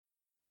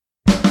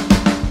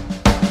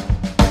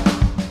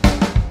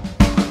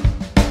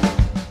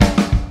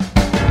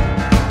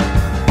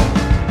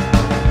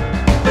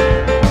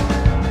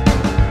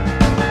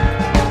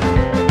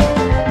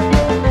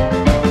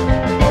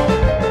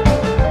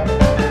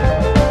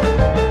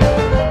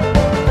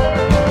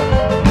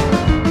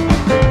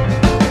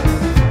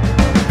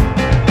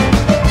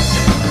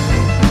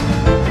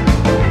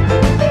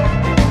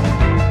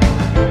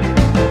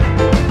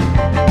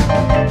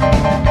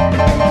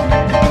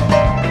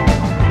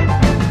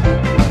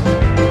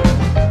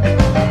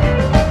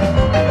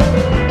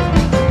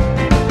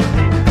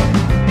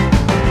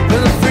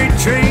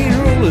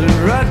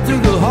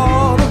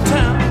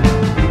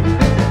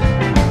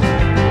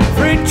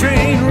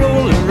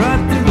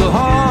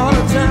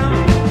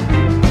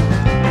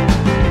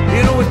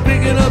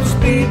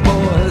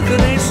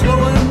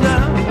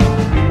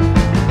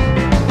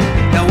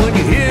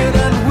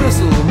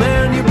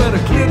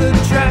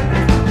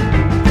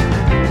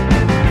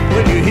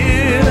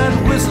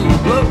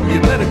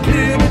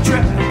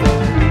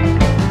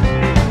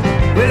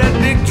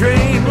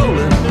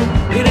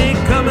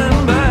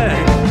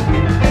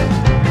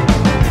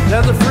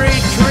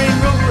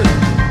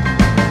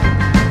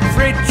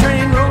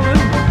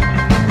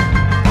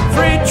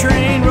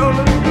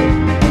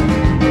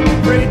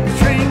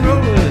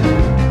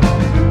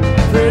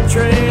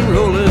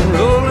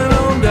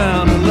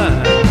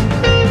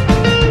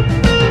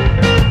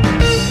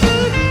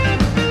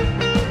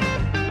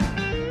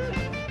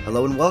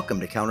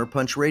welcome to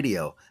Counterpunch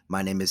Radio.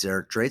 My name is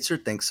Eric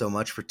Draitser. Thanks so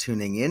much for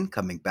tuning in,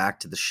 coming back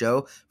to the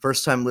show.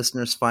 First-time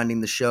listeners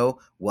finding the show,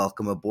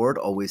 welcome aboard.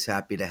 Always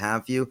happy to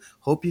have you.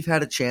 Hope you've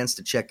had a chance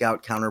to check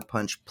out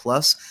Counterpunch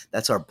Plus.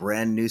 That's our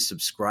brand new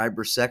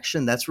subscriber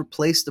section. That's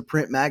replaced the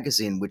print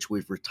magazine, which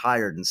we've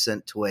retired and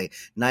sent to a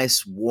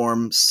nice,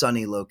 warm,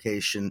 sunny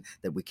location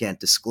that we can't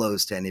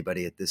disclose to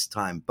anybody at this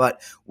time.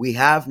 But we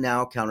have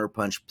now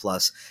Counterpunch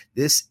Plus.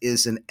 This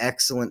is an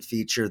excellent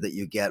feature that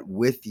you get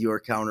with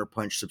your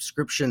Counterpunch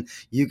subscription.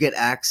 You get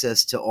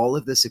access to all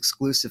of this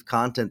exclusive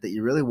content that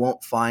you really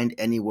won't find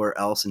anywhere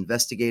else.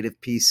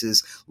 Investigative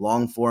pieces,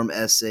 long form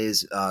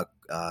essays,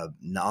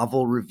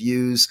 novel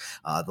reviews,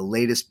 the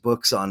latest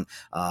books on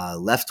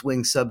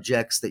left-wing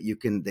subjects that you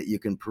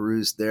can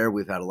peruse there.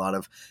 We've had a lot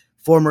of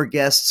former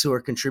guests who are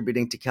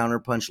contributing to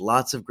Counterpunch,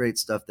 lots of great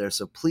stuff there.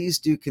 So please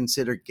do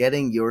consider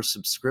getting your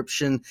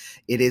subscription.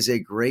 It is a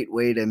great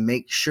way to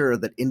make sure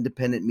that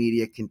independent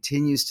media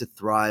continues to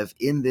thrive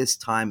in this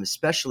time,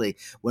 especially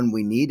when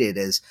we need it,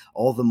 as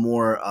all the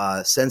more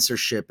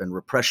censorship and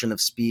repression of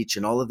speech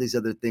and all of these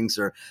other things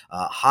are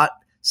hot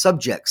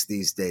subjects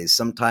these days,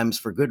 sometimes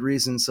for good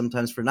reasons,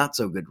 sometimes for not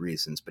so good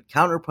reasons. But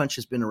Counterpunch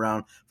has been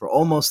around for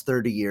almost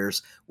 30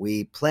 years.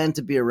 We plan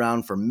to be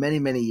around for many,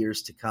 many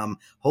years to come,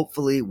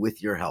 hopefully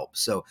with your help.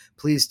 So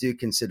please do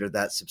consider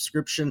that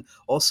subscription.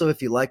 Also,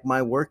 if you like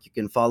my work, you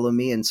can follow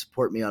me and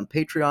support me on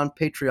Patreon,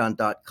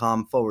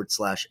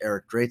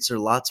 patreon.com/Eric Draitser.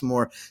 Lots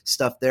more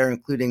stuff there,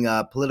 including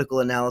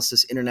political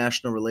analysis,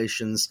 international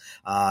relations,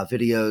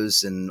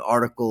 videos and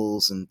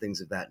articles and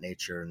things of that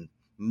nature, and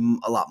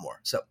a lot more.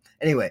 So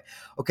anyway,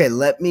 okay,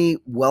 let me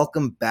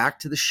welcome back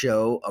to the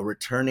show a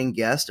returning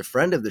guest, a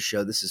friend of the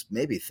show. This is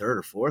maybe third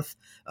or fourth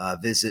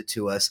visit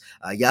to us.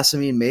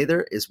 Yasamin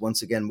Mather is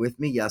once again with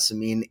me.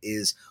 Yasamin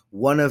is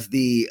one of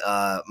the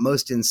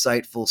most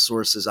insightful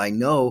sources I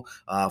know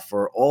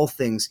for all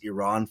things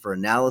Iran, for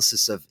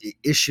analysis of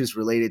issues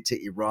related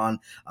to Iran,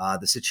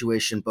 the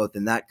situation both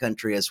in that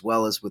country as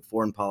well as with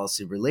foreign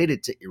policy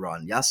related to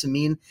Iran.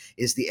 Yasamin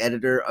is the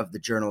editor of the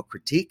journal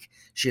Critique.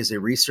 She is a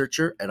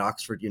researcher at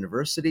Oxford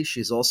University.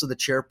 She's also the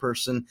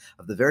chairperson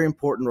of the very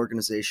important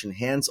organization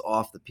Hands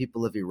Off the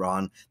People of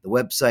Iran, the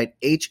website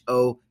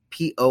HOPOI.org.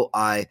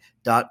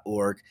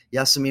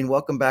 Yasamin,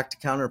 welcome back to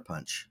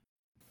Counterpunch.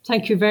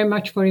 Thank you very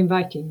much for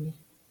inviting me.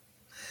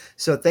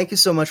 So thank you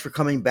so much for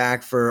coming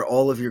back, for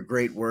all of your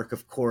great work,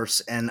 of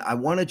course. And I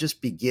want to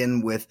just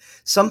begin with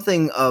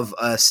something of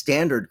a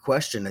standard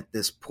question at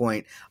this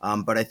point,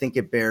 but I think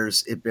it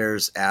bears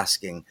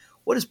asking.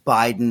 What does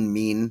Biden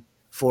mean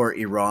for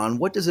Iran?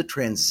 What does a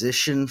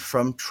transition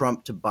from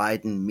Trump to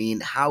Biden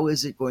mean? How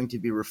is it going to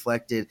be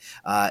reflected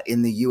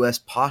in the U.S.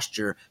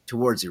 posture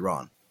towards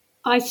Iran?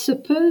 I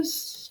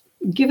suppose,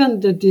 given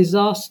the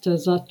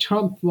disasters that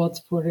Trump was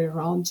for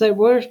Iran, there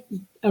were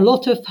a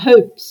lot of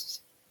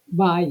hopes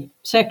by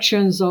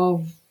sections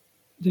of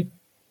the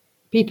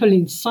people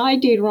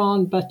inside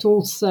Iran, but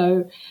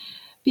also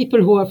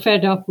people who are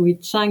fed up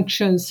with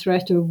sanctions,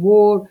 threat of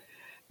war,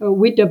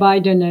 with the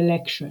Biden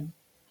election.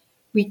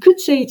 We could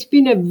say it's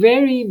been a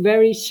very,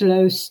 very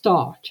slow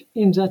start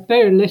in that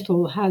very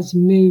little has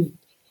moved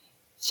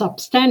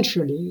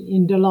substantially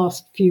in the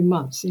last few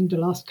months, in the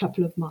last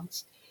couple of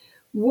months.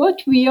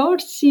 What we are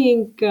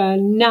seeing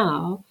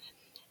now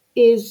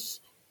is,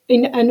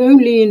 and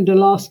only in the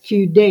last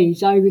few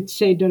days, I would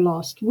say the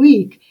last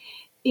week,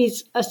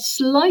 is a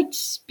slight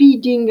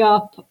speeding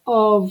up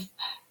of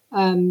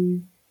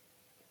the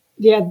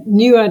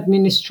new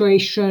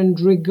administration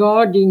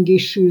regarding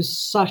issues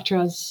such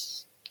as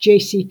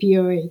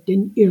JCPOA,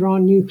 the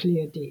Iran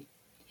nuclear deal.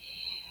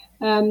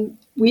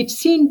 We've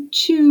seen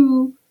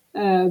two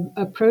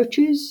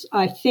approaches.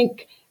 I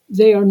think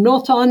they are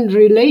not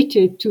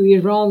unrelated to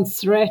Iran's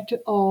threat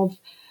of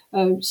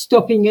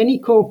stopping any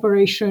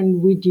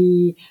cooperation with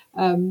the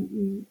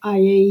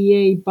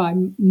IAEA by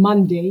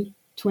Monday,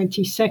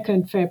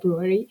 22nd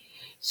February.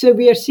 So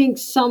we are seeing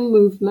some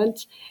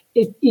movement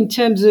in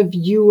terms of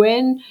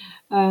UN.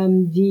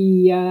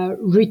 The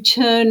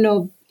return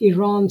of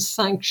Iran's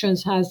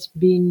sanctions has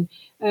been,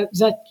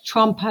 that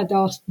Trump had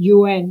asked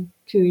UN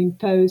to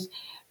impose,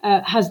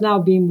 has now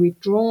been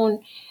withdrawn.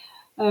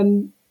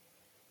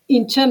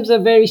 In terms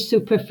of very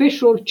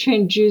superficial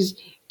changes,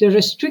 the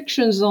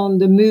restrictions on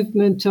the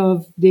movement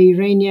of the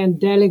Iranian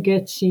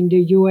delegates in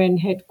the UN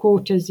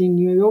headquarters in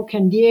New York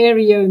and the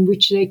area in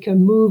which they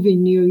can move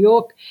in New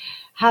York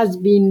has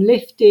been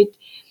lifted.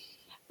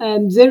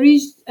 There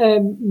is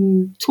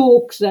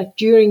talks that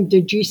during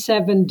the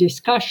G7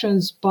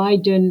 discussions,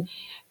 Biden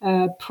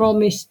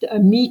promised a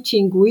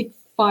meeting with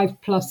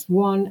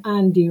 5+1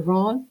 and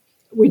Iran,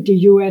 with the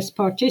US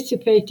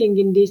participating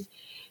in this.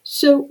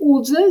 So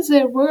although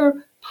there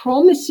were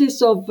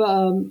promises of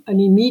an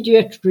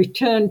immediate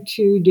return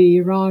to the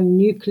Iran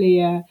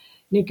nuclear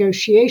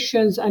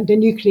negotiations and the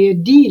nuclear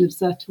deals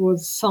that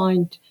was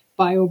signed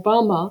by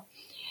Obama,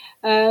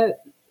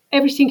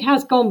 everything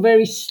has gone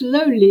very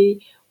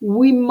slowly.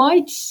 We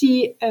might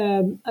see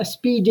a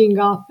speeding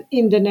up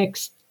in the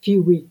next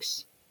few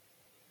weeks.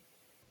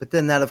 But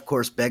then that, of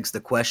course, begs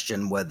the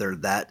question whether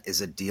that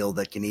is a deal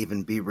that can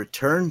even be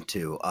returned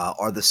to.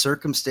 Are the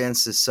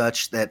circumstances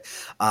such that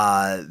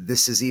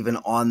this is even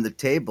on the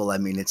table? I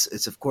mean,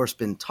 it's of course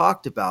been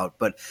talked about,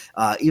 but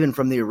even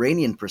from the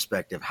Iranian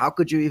perspective, how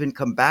could you even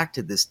come back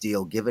to this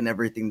deal given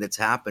everything that's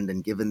happened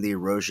and given the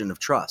erosion of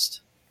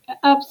trust?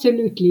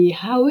 Absolutely.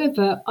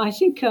 However, I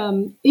think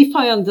if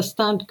I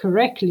understand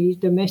correctly,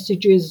 the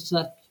messages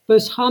that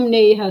both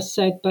Khamenei has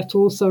said, but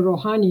also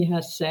Rouhani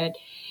has said,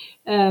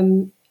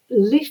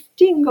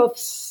 lifting of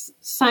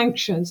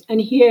sanctions, and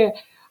here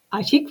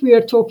I think we are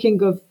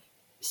talking of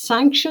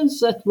sanctions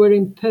that were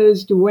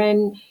imposed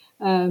when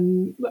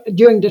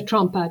during the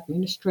Trump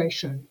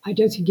administration. I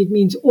don't think it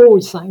means all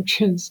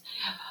sanctions.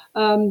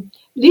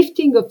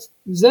 Lifting of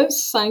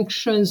those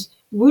sanctions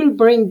will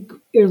bring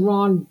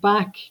Iran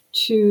back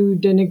to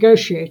the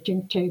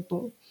negotiating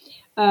table.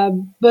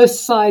 Both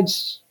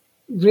sides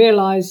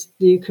realize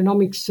the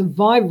economic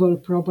survival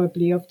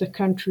probably of the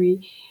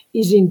country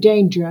is in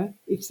danger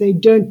if they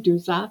don't do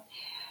that.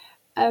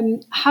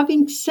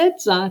 Having said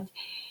that,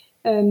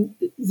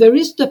 there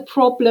is the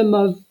problem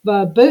of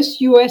both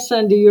US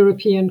and the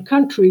European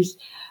countries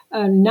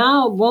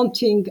now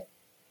wanting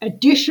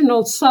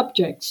additional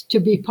subjects to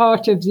be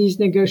part of these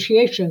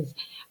negotiations.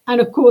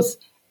 And of course,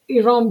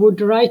 Iran would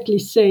rightly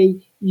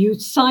say, you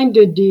signed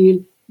a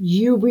deal,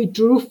 you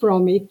withdrew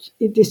from it,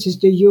 this is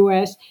the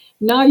US,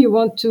 now you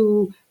want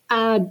to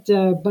add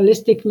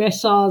ballistic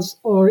missiles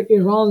or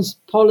Iran's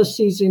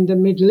policies in the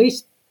Middle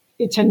East,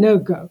 it's a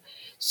no-go.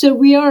 So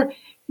we are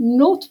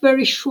not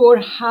very sure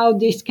how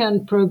this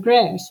can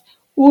progress.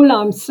 All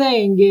I'm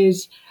saying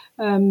is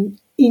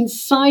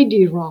inside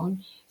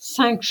Iran,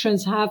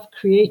 sanctions have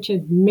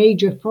created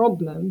major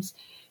problems.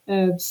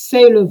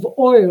 Sale of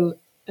oil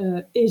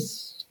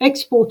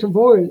export of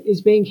oil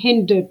is being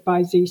hindered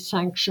by these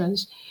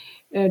sanctions.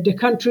 The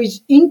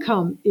country's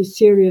income is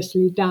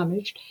seriously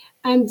damaged.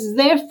 And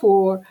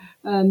therefore,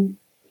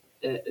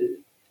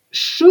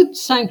 should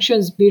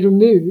sanctions be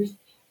removed,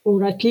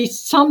 or at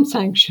least some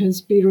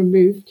sanctions be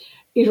removed,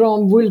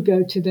 Iran will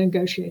go to the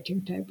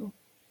negotiating table.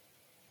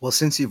 Well,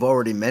 since you've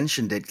already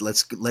mentioned it,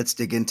 let's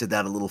dig into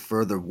that a little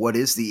further. What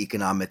is the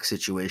economic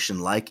situation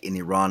like in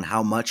Iran?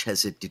 How much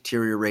has it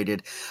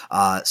deteriorated?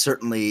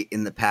 Certainly,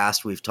 in the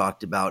past, we've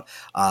talked about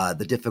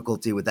the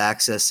difficulty with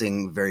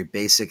accessing very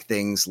basic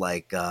things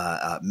like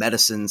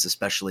medicines,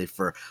 especially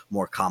for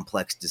more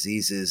complex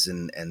diseases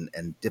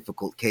and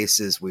difficult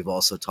cases. We've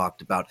also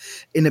talked about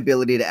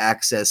inability to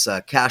access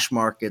cash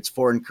markets,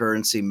 foreign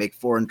currency, make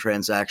foreign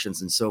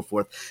transactions, and so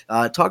forth.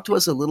 Talk to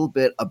us a little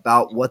bit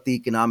about what the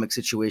economic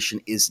situation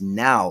is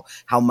now.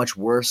 How much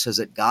worse has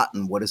it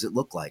gotten? What does it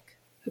look like?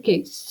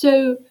 Okay,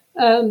 so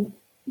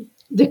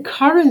the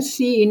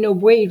currency in a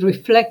way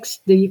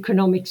reflects the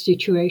economic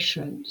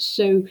situation.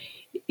 So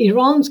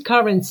Iran's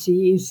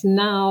currency is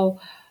now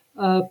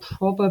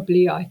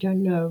probably, I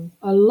don't know,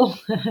 a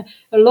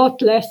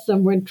lot less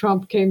than when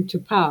Trump came to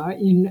power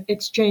in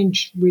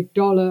exchange with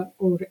dollar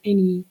or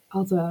any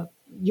other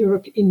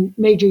in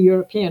major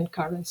European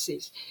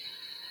currencies.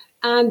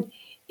 And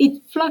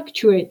it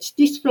fluctuates.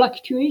 This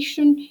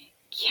fluctuation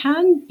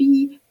can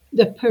be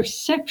the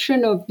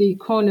perception of the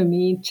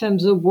economy in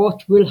terms of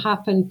what will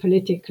happen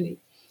politically.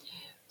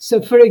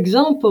 So, for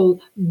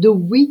example, the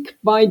week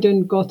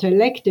Biden got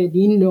elected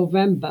in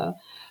November,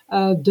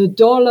 the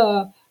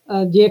dollar,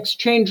 the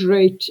exchange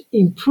rate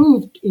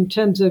improved in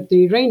terms of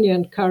the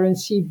Iranian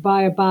currency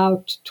by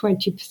about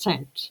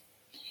 20%.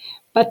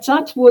 But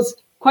that was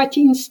quite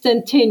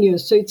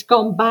instantaneous, so it's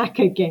gone back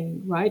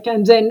again, right?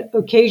 And then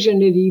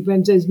occasionally,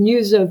 when there's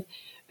news of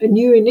a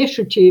new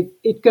initiative,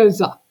 it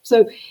goes up.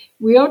 So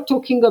we are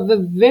talking of a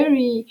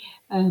very,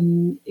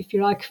 if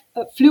you like,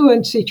 a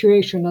fluent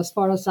situation as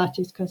far as that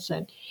is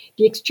concerned.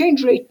 The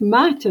exchange rate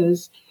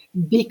matters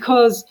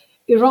because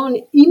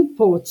Iran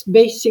imports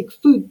basic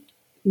food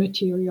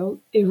material.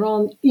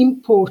 Iran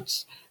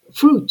imports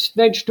fruits,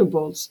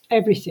 vegetables,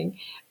 everything.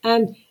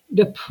 And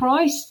the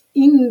price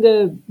in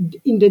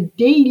the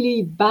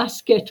daily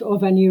basket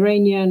of an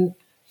Iranian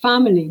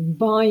family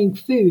buying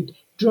food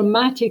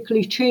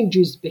dramatically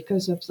changes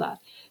because of that.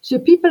 So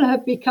people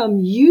have become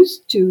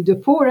used to, the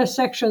poorer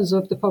sections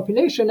of the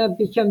population have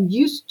become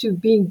used to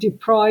being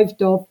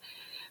deprived of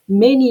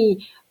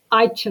many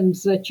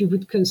items that you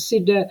would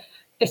consider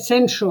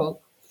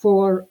essential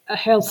for a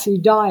healthy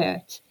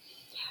diet.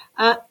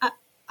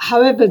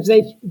 However,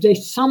 they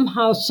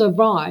somehow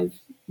survive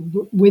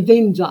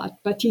within that,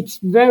 but it's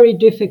very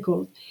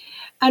difficult.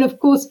 And of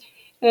course,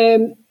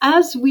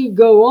 as we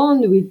go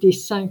on with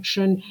this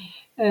sanction,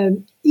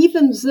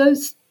 even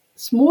those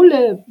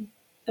smaller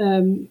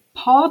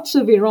parts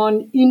of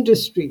Iran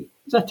industry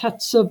that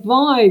had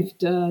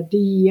survived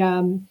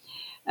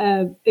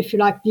if you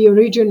like, the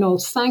original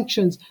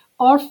sanctions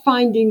are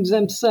finding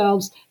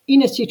themselves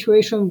in a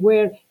situation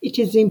where it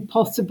is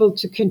impossible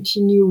to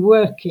continue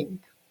working.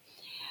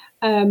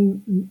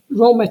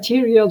 Raw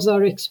materials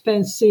are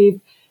expensive.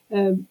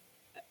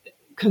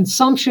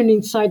 Consumption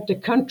inside the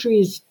country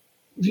is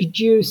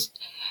reduced.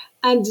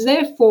 And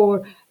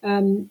therefore,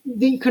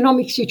 the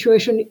economic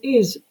situation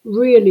is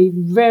really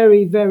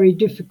very, very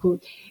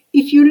difficult.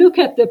 If you look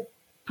at the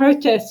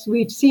protests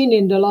we've seen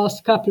in the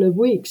last couple of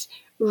weeks,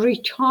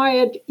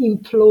 retired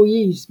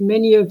employees,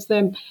 many of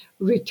them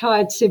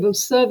retired civil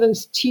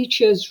servants,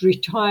 teachers,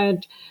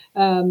 retired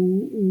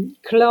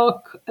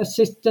clerk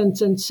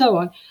assistants, and so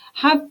on,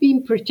 have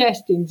been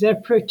protesting. Their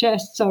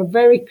protests are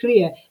very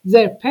clear.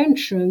 Their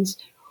pensions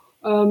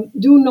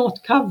do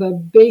not cover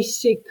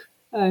basic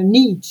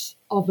needs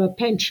of a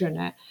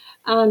pensioner.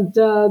 And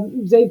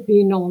they've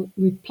been on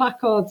with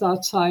placards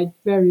outside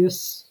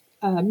various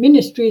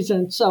ministries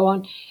and so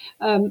on,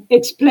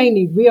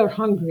 explaining "we are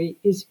hungry"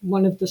 is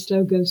one of the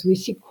slogans we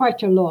see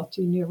quite a lot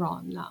in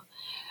Iran now.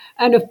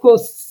 And of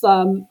course,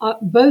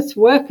 both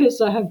workers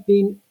have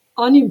been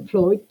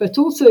unemployed, but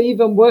also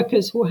even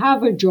workers who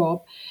have a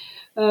job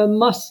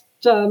must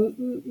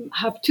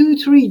have 2,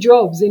 3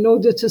 jobs in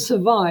order to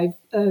survive.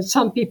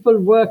 Some people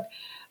work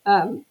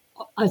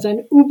as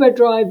an Uber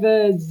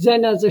driver,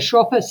 then as a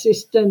shop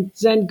assistant,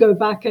 then go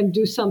back and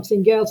do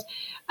something else.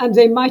 And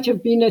they might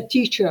have been a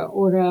teacher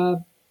or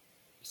a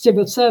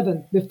civil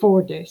servant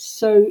before this.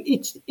 So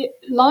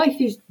life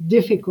is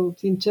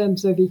difficult in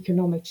terms of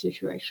economic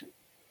situation.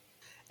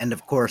 And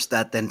of course,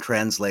 that then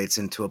translates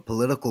into a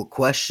political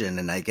question.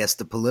 And I guess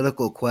the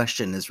political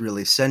question is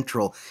really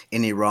central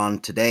in Iran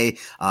today.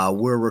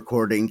 We're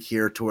recording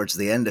here towards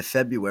the end of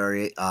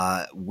February.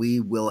 We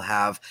will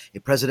have a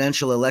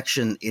presidential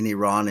election in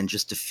Iran in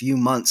just a few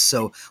months.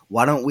 So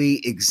why don't we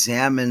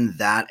examine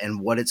that and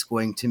what it's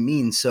going to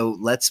mean? So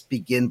let's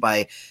begin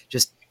by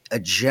just a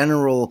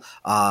general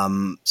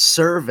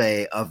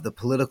survey of the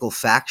political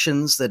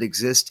factions that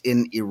exist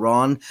in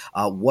Iran.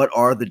 What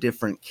are the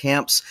different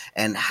camps,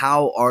 and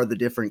how are the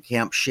different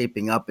camps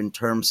shaping up in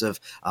terms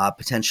of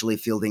potentially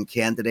fielding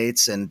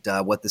candidates, and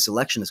what this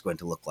election is going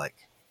to look like?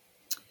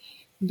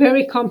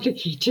 Very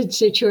complicated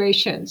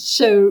situation.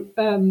 So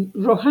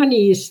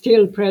Rouhani is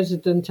still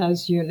president,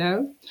 as you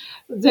know.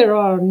 There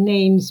are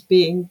names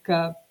being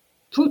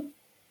put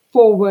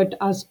forward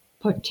as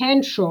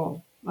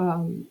potential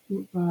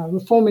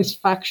reformist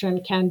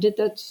faction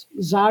candidates.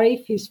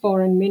 Zarif, his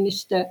foreign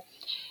minister,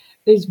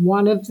 is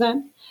one of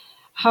them.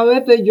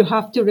 However, you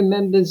have to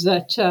remember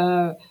that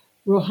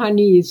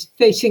Rouhani is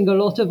facing a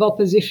lot of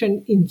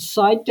opposition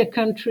inside the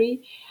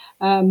country,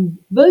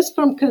 both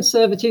from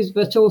conservatives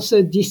but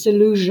also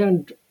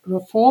disillusioned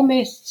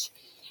reformists.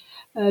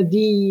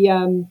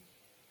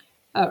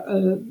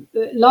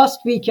 Last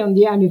week, on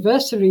the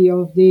anniversary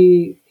of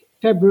the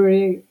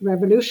February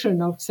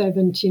Revolution of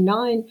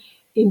 '79,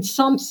 in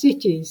some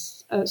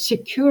cities,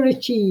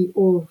 security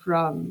or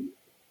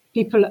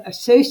people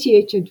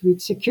associated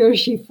with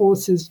security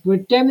forces were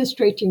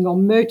demonstrating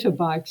on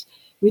motorbikes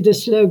with the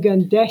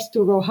slogan "Death to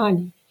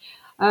Rouhani."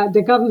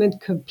 The government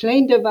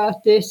complained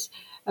about this.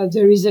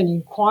 There is an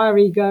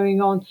inquiry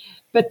going on.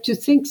 But to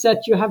think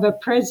that you have a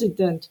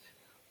president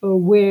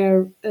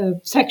where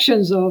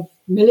sections of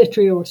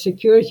military or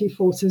security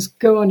forces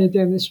go on a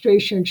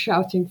demonstration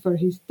shouting for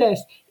his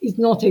death is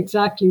not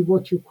exactly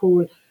what you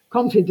call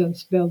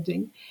confidence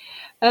building.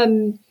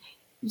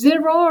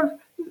 There are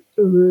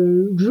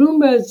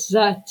rumors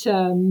that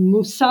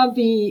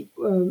Mousavi,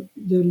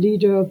 the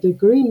leader of the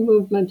Green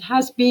Movement,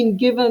 has been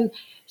given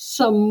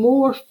some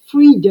more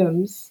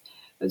freedoms.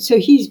 So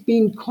he's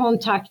been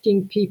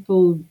contacting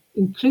people,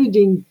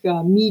 including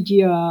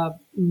media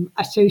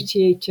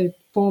associated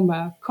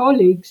former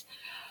colleagues.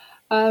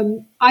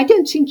 I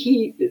don't think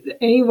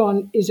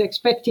anyone is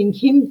expecting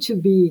him to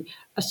be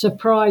a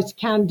surprise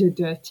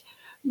candidate,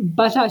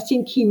 but I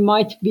think he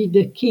might be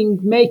the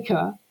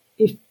kingmaker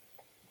if,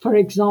 for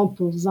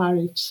example,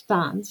 Zarif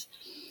stands.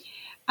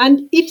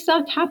 And if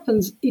that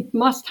happens, it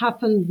must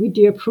happen with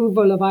the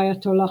approval of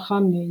Ayatollah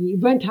Khamenei. It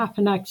won't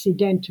happen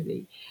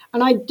accidentally.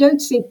 And I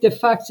don't think the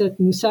fact that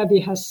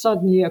Mousavi has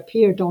suddenly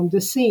appeared on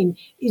the scene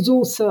is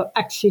also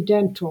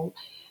accidental.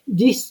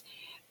 If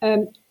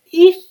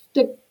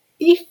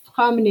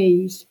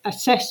Khamenei's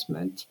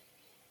assessment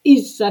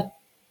is that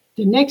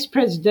the next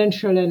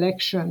presidential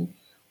election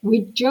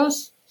with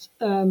just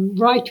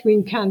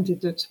right-wing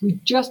candidates,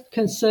 with just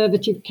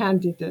conservative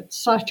candidates,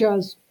 such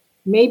as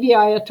maybe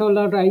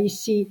Ayatollah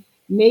Raisi,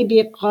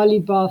 maybe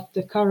Ghalibaf,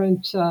 the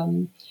current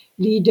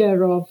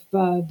leader of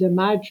the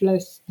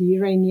Majlis, the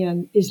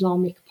Iranian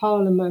Islamic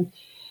Parliament,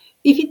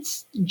 if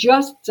it's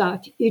just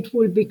that, it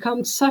will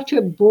become such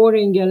a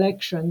boring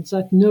election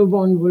that no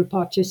one will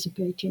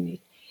participate in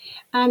it.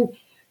 And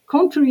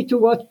contrary to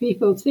what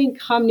people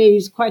think, Khamenei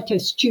is quite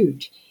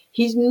astute.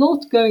 He's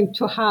not going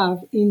to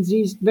have, in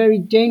these very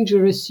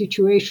dangerous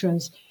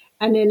situations,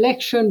 an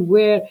election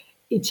where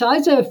it's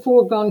either a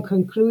foregone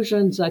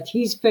conclusion that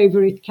his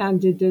favorite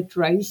candidate,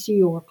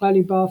 Raisi or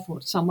Ghalibaf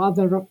or some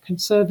other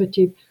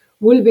conservative,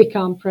 will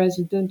become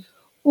president,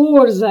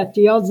 or that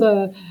the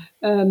other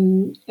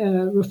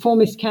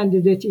reformist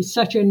candidate is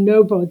such a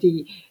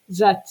nobody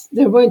that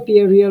there won't be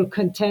a real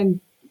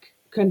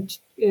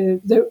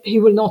he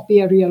will not be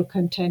a real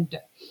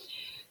contender.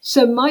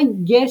 So my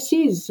guess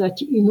is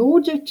that in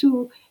order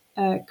to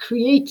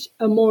create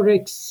a more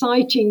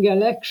exciting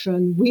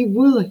election, we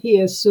will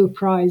hear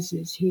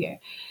surprises here.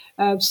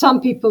 Some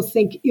people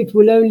think it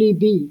will only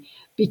be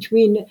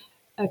between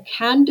a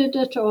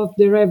candidate of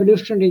the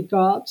Revolutionary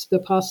Guards, the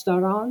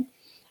Pasdaran,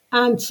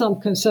 and some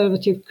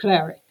conservative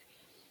cleric.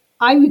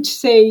 I would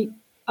say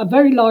a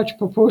very large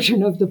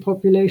proportion of the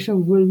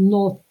population will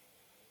not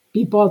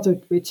be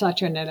bothered with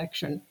such an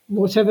election,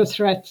 whatever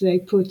threat they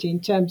put in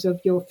terms of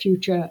your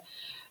future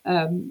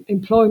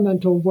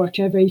employment or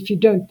whatever, if you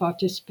don't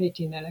participate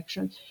in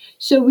elections.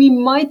 So we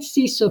might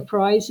see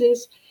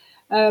surprises,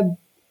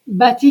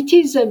 but it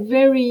is a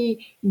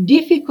very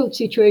difficult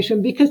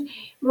situation because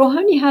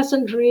Rouhani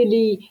hasn't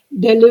really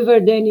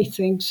delivered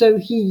anything. So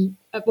he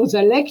was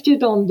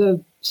elected on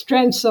the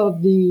strength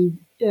of the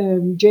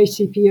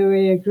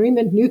JCPOA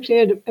agreement,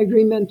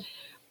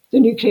 the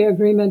nuclear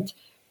agreement.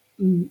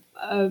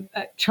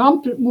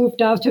 Trump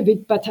moved out of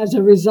it, but as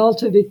a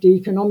result of it, the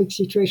economic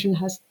situation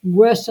has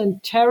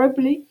worsened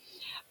terribly.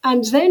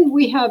 And then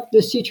we have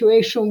the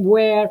situation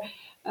where,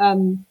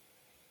 in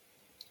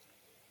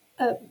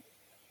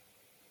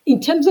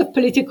terms of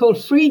political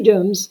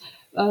freedoms,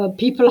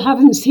 people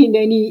haven't seen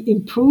any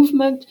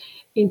improvement.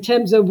 In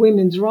terms of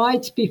women's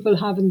rights, people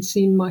haven't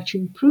seen much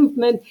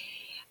improvement.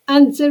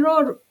 And there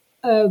are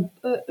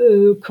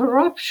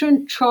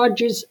corruption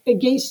charges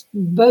against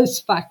both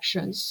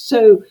factions.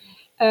 So,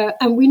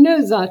 and we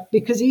know that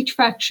because each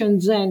faction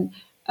then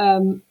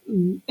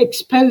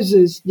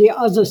exposes the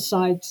other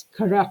side's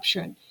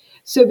corruption.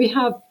 So we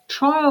have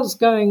trials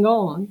going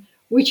on,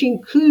 which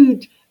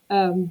include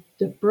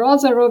the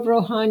brother of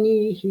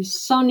Rouhani, his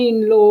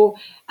son-in-law,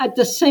 at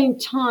the same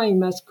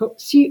time as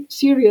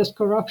serious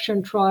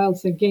corruption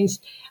trials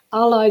against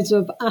allies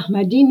of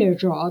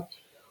Ahmadinejad,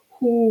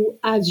 who,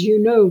 as you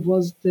know,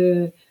 was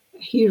the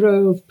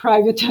hero of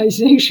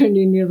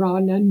privatization in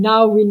Iran. And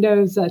now we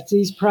know that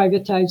these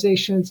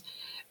privatizations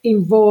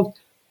involved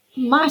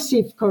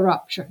massive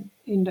corruption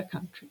in the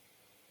country.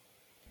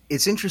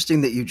 It's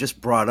interesting that you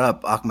just brought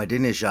up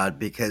Ahmadinejad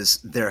because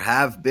there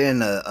have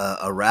been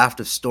a raft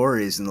of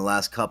stories in the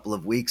last couple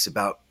of weeks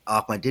about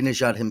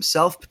Ahmadinejad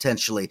himself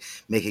potentially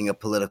making a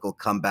political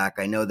comeback.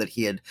 I know that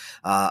he had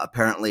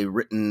apparently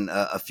written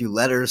a few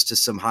letters to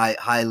some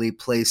highly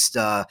placed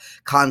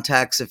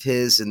contacts of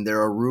his, and there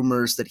are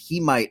rumors that he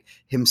might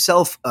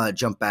himself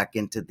jump back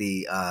into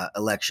the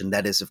election.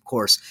 That is, of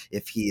course,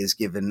 if he is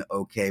given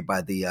okay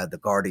by the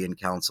Guardian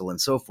Council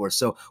and so forth.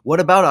 So what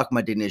about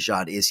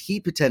Ahmadinejad? Is he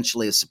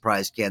potentially a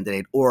surprise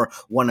candidate or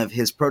one of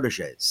his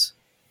proteges?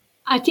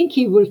 I think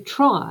he will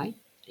try.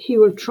 He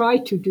will try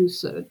to do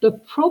so. The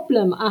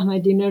problem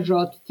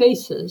Ahmadinejad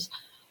faces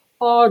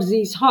are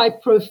these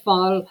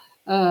high-profile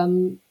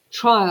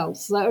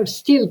trials that are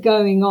still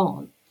going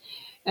on.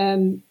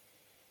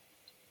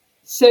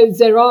 So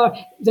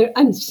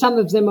and some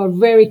of them are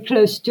very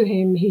close to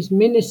him, his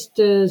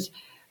ministers,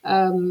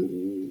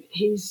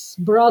 his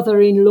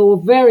brother-in-law,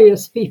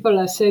 various people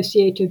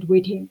associated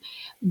with him.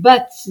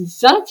 But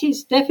that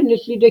is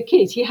definitely the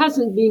case. He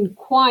hasn't been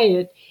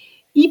quiet,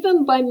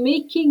 even by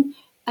making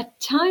at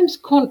times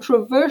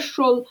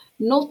controversial,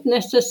 not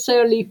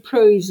necessarily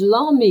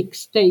pro-Islamic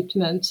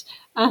statements.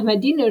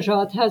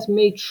 Ahmadinejad has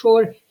made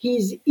sure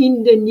he's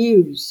in the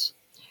news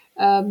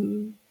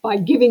by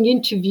giving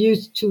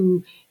interviews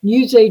to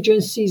news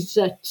agencies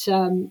that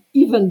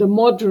even the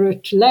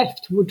moderate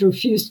left would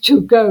refuse to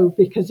go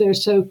because they're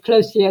so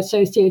closely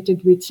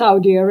associated with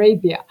Saudi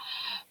Arabia.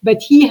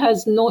 But he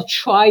has not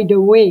shied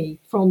away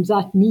from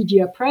that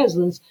media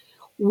presence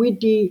with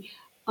the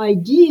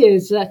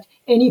ideas that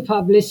any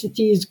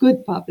publicity is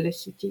good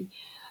publicity.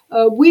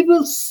 We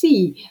will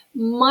see.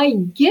 My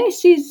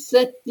guess is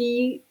that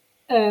the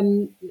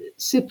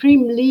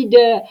Supreme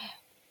Leader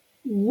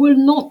will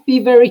not be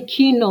very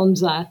keen on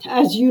that.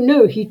 As you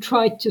know, he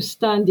tried to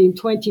stand in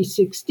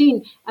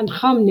 2016 and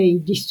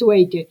Khamenei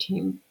dissuaded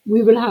him.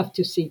 We will have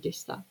to see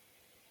this time.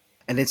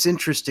 And it's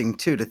interesting,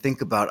 too, to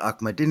think about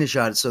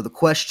Ahmadinejad. So the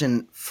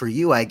question for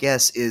you, I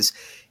guess, is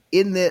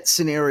in that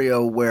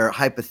scenario where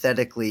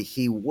hypothetically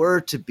he were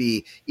to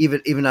be,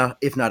 even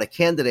if not a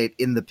candidate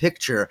in the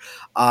picture,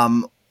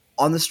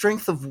 on the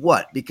strength of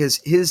what?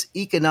 Because his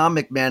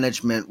economic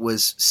management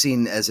was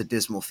seen as a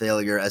dismal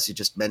failure, as you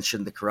just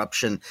mentioned, the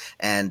corruption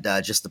and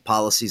just the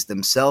policies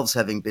themselves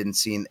having been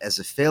seen as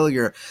a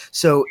failure.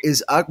 So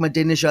is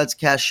Ahmadinejad's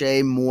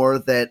cachet more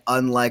that,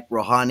 unlike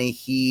Rouhani,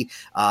 he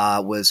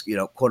was,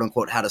 quote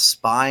unquote, had a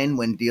spine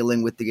when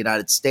dealing with the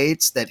United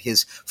States, that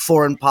his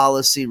foreign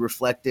policy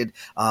reflected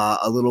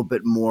a little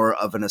bit more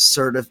of an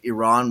assertive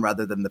Iran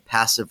rather than the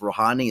passive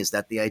Rouhani? Is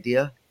that the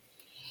idea?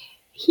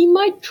 He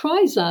might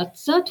try that.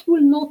 That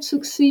will not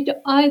succeed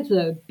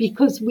either,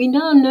 because we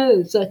now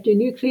know that the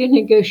nuclear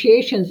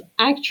negotiations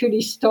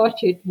actually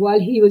started while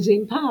he was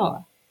in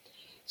power.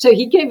 So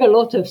he gave a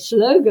lot of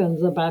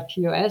slogans about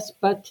US,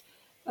 but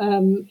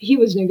he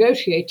was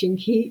negotiating.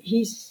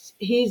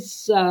 His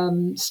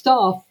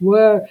staff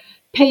were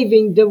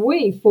paving the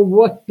way for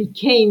what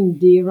became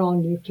the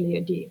Iran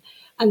nuclear deal.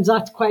 And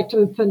that's quite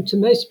open to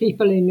most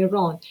people in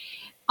Iran.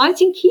 I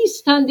think he's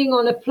standing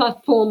on a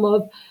platform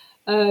of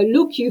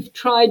look, you've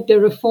tried the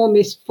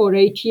reformists for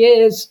 8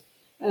 years,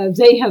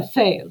 they have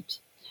failed.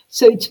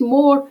 So it's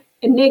more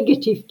a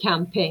negative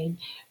campaign.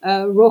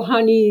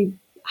 Rouhani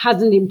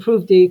hasn't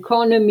improved the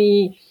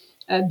economy,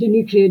 the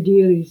nuclear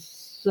deal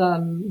is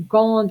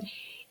gone.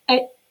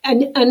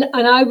 And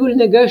I will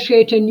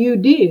negotiate a new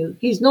deal.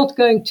 He's not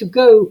going to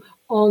go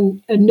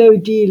on a no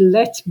deal,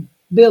 let's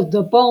build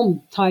the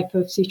bomb type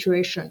of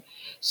situation.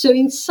 So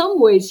in some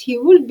ways, he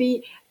will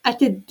be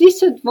at a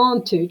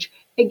disadvantage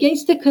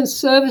against a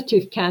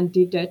conservative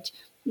candidate,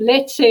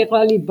 let's say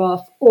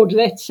Ghalibaf, or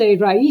let's say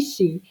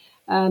Raisi,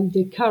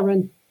 the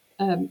current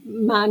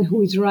man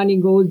who is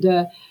running all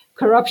the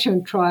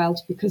corruption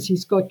trials because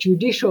he's got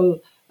judicial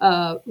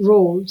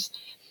roles,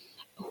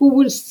 who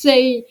will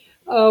say,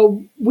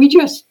 we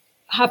just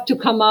have to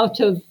come out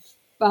of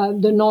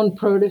the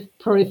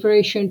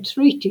non-proliferation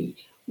treaty.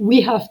 We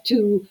have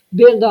to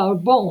build our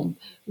bomb.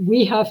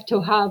 We have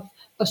to have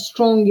a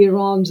strong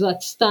Iran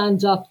that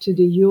stands up to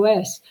the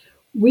US.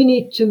 We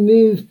need to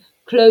move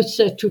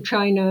closer to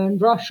China and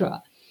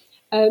Russia.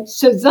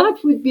 So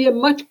that would be a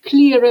much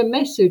clearer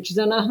message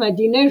than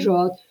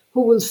Ahmadinejad,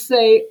 who will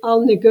say,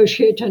 I'll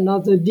negotiate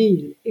another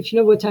deal, if you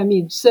know what I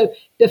mean. So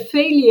the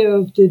failure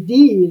of the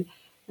deal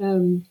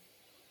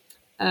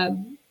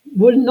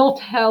will not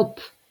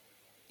help,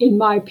 in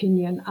my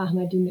opinion,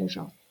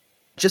 Ahmadinejad.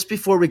 Just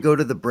before we go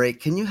to the break,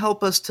 can you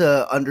help us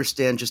to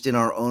understand, just in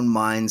our own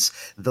minds,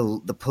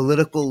 the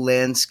political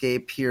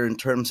landscape here in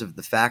terms of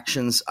the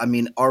factions? I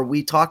mean, are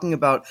we talking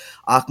about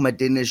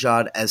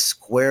Ahmadinejad as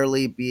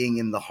squarely being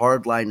in the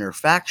hardliner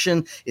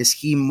faction? Is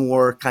he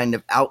more kind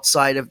of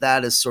outside of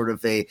that, as sort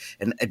of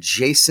an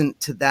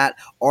adjacent to that?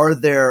 Are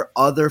there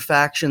other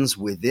factions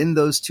within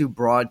those two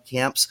broad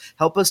camps?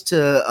 Help us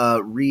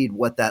to read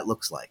what that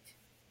looks like.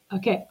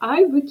 Okay,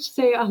 I would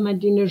say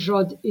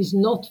Ahmadinejad is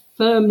not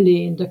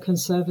firmly in the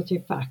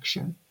conservative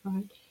faction.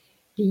 Right?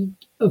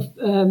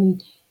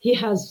 He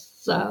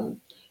has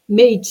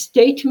made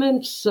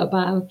statements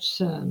about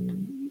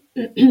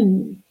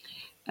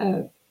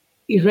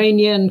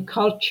Iranian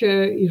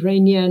culture,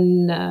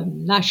 Iranian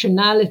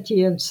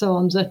nationality, and so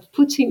on, that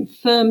puts him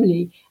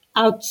firmly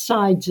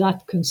outside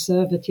that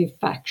conservative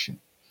faction.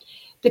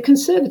 The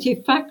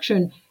conservative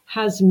faction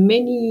has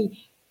many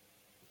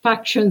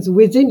factions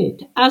within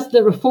it, as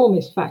the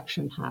reformist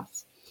faction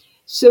has.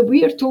 So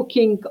we are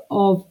talking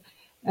of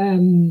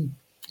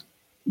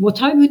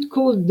what I would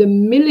call the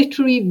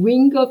military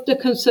wing of the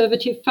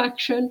conservative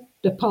faction,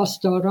 the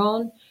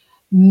Pastaran,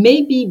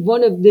 maybe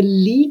one of the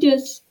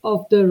leaders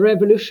of the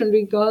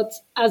Revolutionary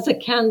Guards as a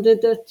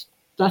candidate.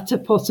 That's a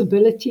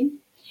possibility.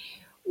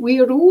 We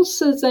are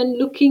also then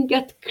looking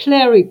at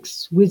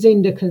clerics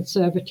within the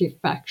conservative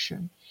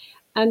faction.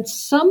 And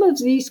some of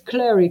these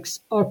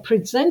clerics are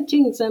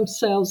presenting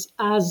themselves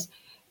as,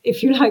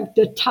 if you like,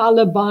 the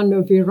Taliban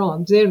of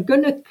Iran. They're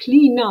going to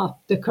clean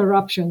up the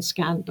corruption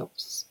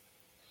scandals.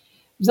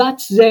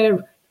 That's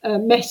their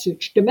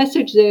message. The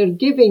message they're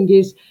giving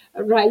is,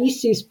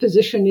 Raisi's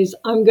position is,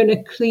 I'm going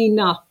to clean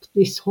up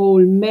this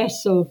whole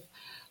mess of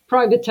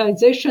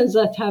privatizations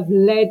that have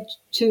led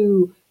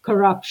to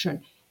corruption.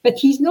 But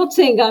he's not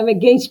saying I'm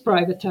against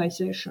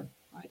privatization.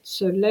 Right?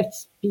 So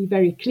let's be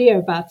very clear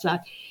about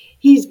that.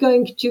 He's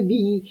going to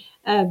be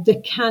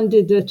the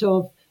candidate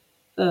of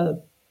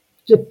the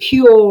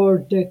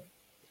pure, the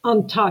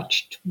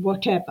untouched,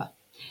 whatever.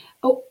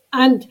 Oh,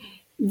 and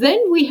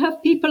then we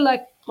have people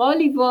like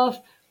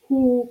Ghalibaf,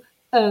 who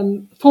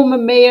former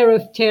mayor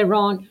of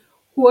Tehran,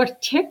 who are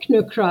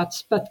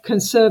technocrats, but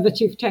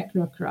conservative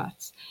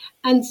technocrats.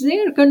 And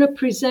they're going to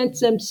present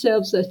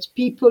themselves as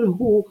people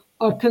who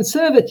are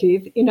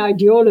conservative in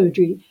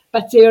ideology,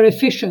 but they're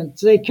efficient.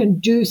 They can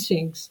do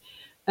things.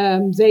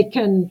 They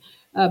can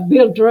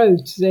build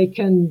roads. They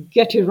can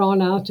get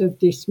Iran out of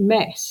this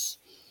mess.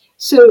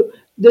 So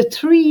the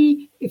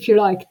three, if you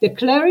like, the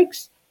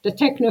clerics, the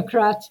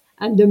technocrats,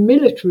 and the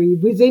military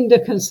within the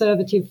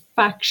conservative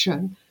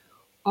faction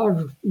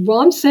are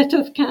one set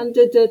of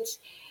candidates.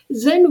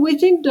 Then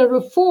within the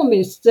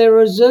reformists, there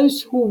are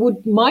those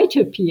who might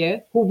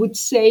appear, who would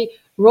say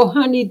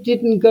Rouhani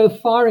didn't go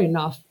far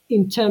enough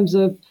in terms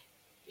of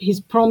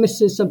his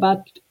promises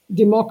about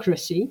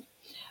democracy,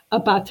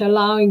 about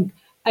allowing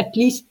at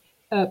least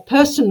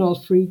personal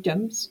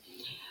freedoms,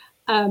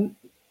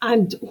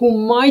 and who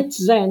might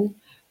then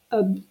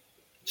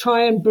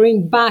try and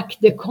bring back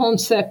the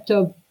concept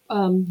of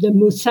the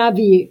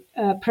Mousavi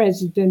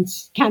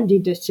president's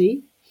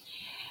candidacy.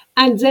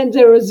 And then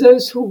there are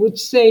those who would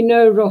say,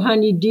 no,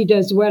 Rouhani did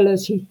as well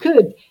as he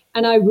could.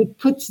 And I would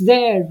put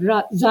there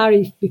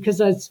Zarif,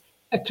 because as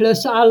a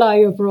close ally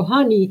of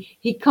Rouhani,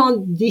 he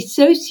can't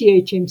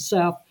dissociate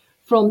himself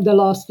from the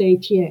last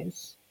 8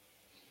 years.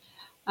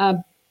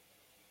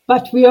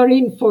 But we are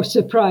in for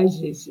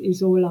surprises,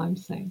 is all I'm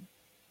saying.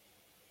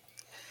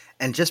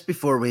 And just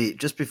before we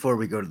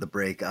go to the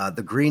break,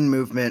 the Green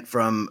Movement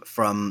from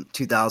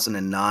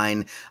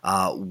 2009,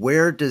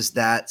 where does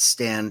that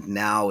stand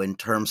now in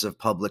terms of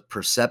public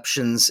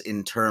perceptions,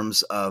 in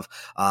terms of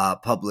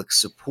public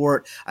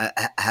support?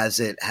 Has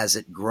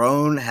it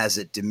grown? Has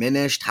it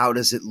diminished? How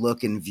does it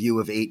look in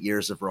view of 8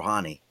 years of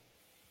Rouhani?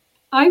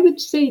 I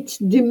would say it's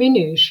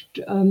diminished,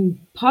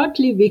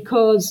 partly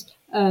because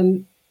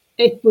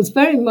it was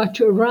very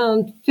much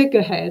around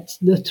figureheads,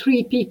 the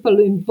three people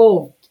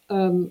involved,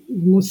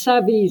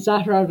 Mousavi,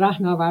 Zahra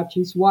Rahnavard,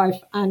 his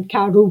wife, and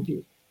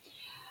Karoubi.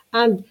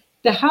 And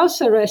the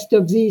house arrest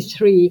of these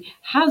three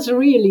has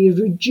really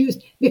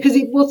reduced, because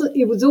it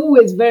was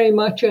always very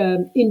much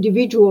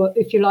individual,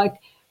 if you like,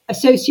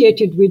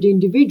 associated with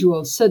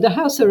individuals. So the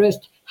house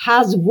arrest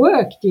has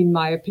worked, in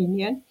my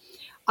opinion.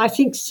 I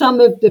think some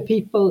of the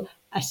people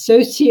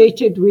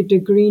associated with the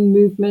Green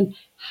Movement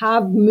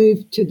have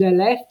moved to the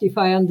left, if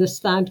I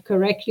understand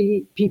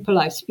correctly, people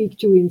I speak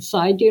to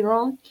inside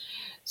Iran.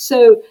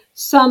 So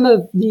some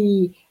of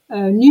the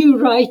new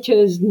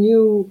writers,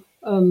 new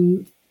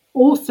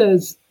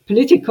authors,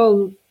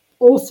 political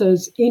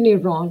authors in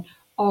Iran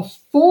are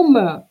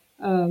former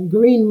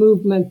Green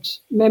Movement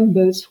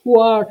members who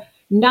are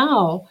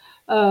now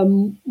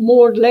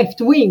more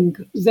left-wing.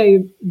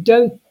 They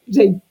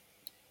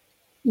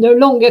no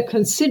longer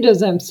consider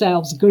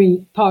themselves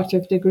part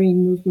of the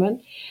Green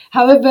Movement.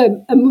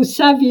 However, a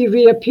Mousavi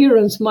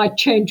reappearance might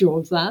change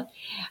all that.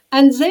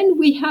 And then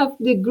we have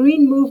the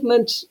Green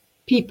Movement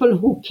people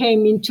who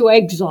came into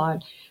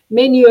exile,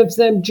 many of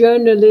them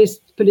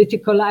journalists,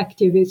 political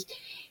activists.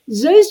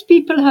 Those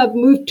people have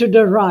moved to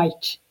the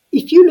right.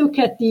 If you look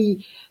at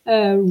the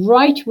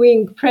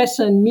right-wing press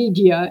and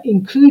media,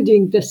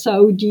 including the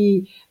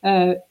Saudi,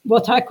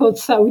 what I call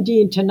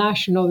Saudi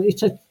International,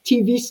 it's a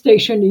TV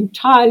station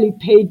entirely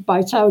paid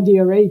by Saudi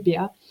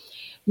Arabia,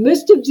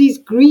 most of these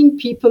green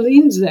people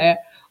in there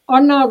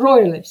are now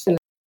royalists,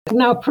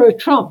 now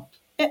pro-Trump.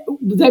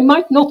 They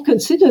might not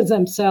consider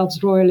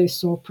themselves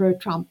royalists or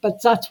pro-Trump,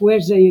 but that's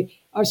where they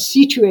are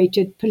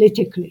situated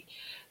politically.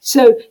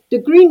 So the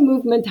Green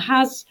Movement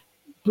has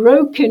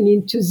broken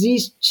into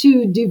these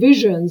two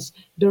divisions,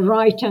 the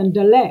right and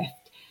the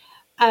left.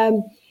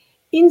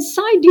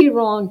 Inside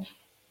Iran,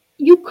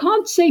 you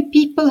can't say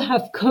people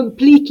have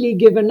completely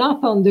given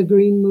up on the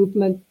Green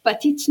Movement,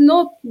 but it's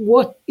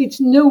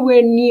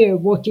nowhere near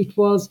what it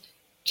was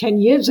 10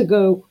 years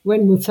ago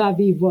when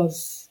Mousavi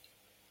was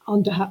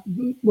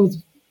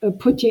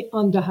put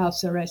under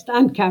house arrest,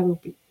 and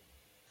Karoubi.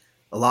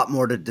 A lot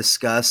more to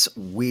discuss.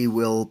 We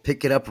will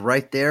pick it up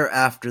right there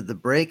after the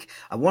break.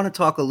 I want to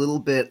talk a little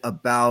bit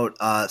about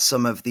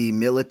some of the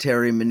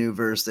military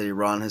maneuvers that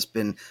Iran has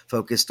been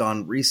focused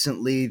on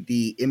recently,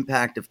 the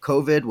impact of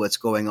COVID, what's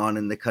going on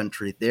in the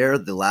country there,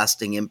 the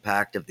lasting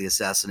impact of the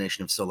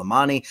assassination of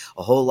Soleimani,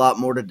 a whole lot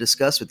more to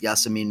discuss with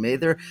Yasamin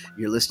Mather.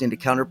 You're listening to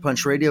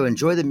Counterpunch Radio.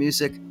 Enjoy the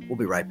music. We'll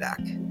be right back.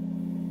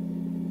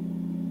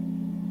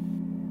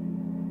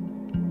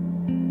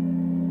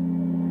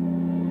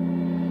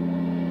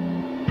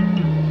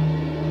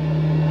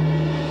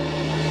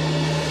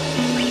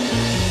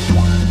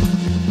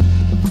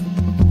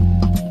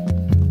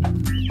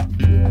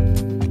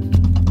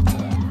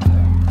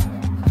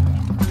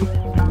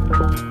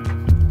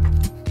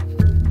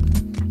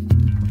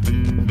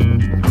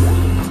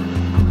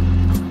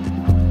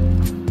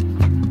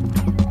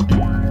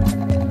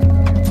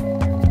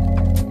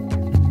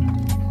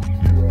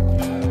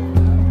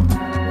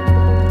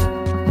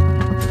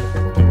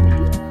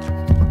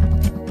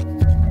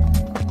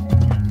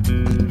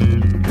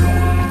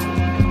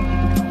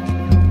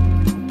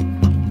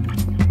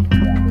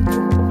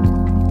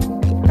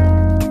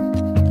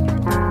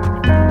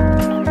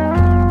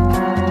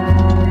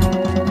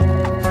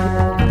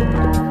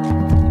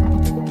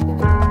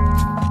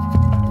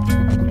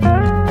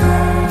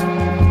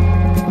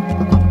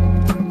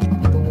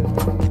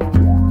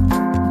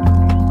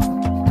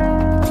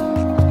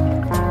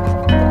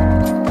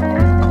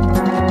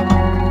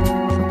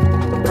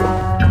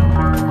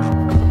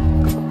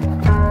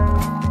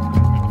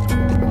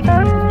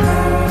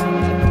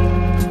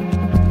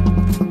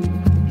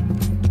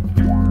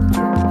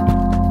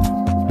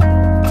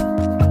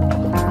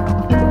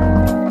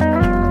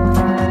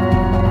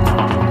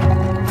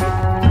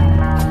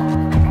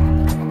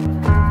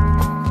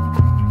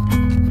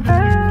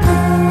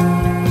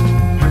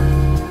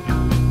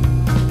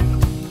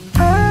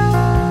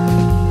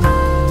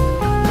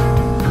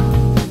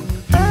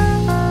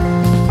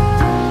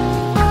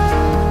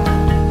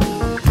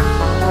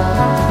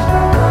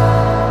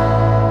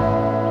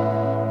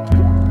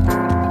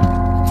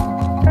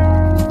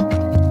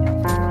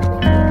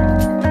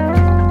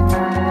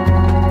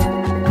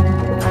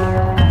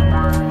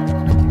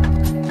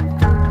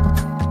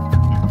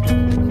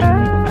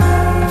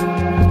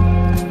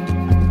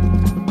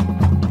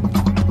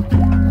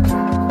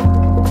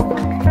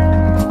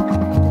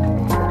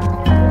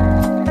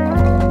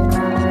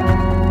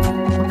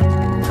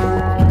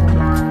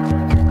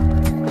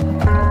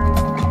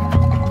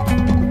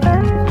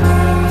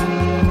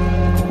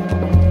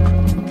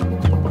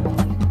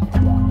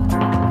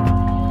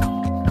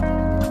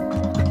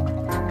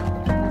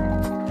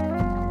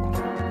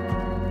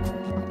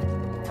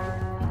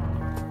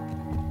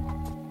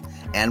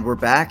 And we're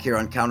back here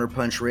on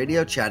Counterpunch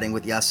Radio, chatting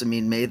with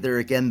Yasamin Mather.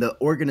 Again, the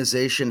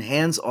organization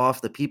Hands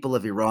Off the People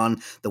of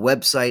Iran, the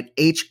website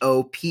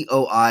hopoi.org.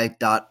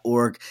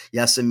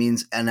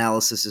 Yasamin's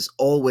analysis is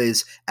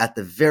always at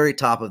the very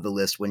top of the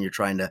list when you're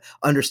trying to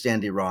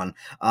understand Iran.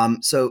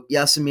 So,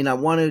 Yasamin, I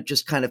want to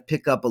just kind of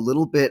pick up a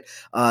little bit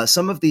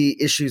some of the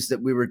issues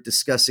that we were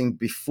discussing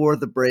before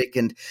the break,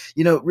 and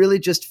really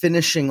just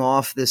finishing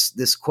off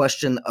this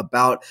question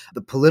about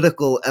the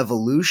political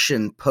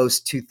evolution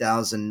post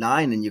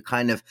 2009, and you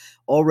kind of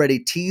already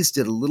teased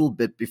it a little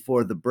bit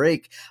before the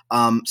break.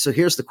 So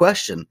here's the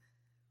question.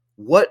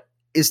 What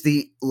is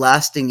the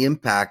lasting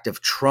impact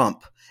of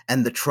Trump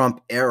and the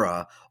Trump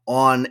era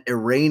on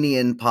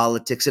Iranian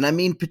politics? And I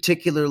mean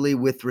particularly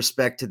with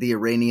respect to the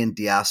Iranian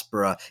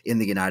diaspora in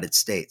the United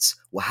States.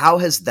 Well, how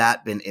has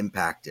that been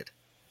impacted?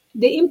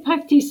 The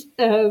impact is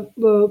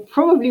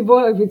probably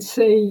what I would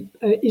say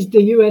is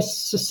the U.S.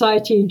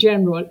 society in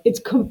general. It's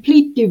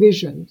complete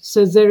division.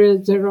 So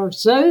there are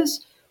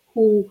those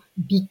who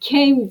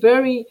became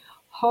very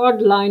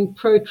hardline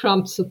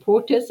pro-Trump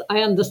supporters.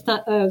 I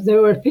understand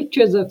there were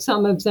pictures of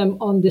some of them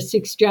on the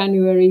 6th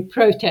January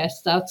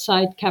protests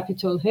outside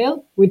Capitol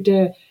Hill with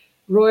the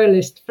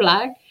royalist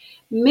flag.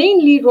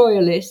 Mainly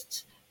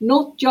royalists,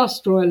 not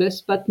just royalists,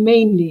 but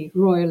mainly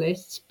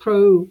royalists,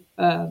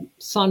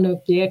 son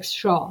of the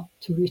ex-Shah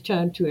to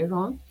return to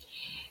Iran.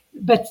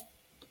 But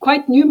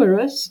quite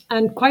numerous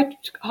and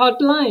quite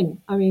hardline.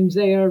 I mean,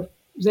 they are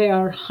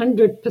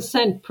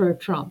 100%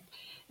 pro-Trump.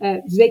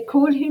 They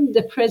call him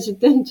the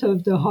president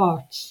of the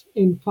hearts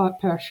in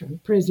Persian,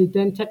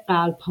 President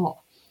Qalbha.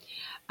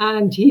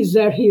 And he's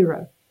their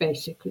hero,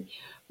 basically.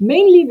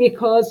 Mainly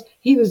because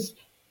he was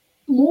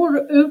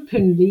more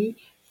openly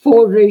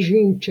for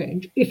regime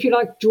change. If you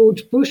like,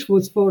 George Bush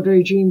was for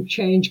regime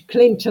change,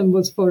 Clinton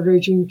was for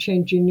regime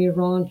change in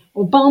Iran,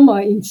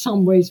 Obama in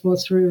some ways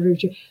was for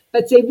regime,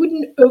 but they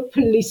wouldn't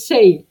openly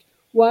say it.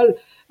 While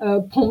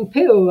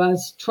Pompeo,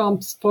 as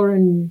Trump's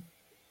foreign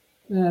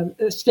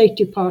State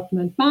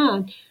Department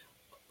man,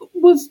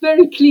 was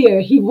very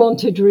clear he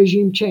wanted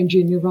regime change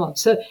in Iran.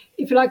 So,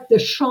 if you like, the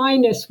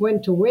shyness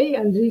went away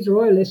and these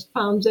royalists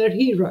found their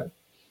hero.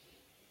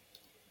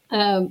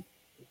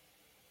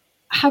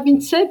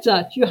 Having said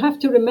that, you have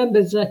to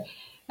remember that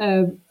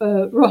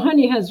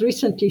Rouhani has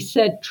recently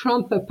said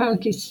Trump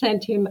apparently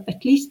sent him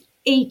at least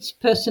 8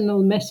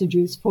 personal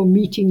messages for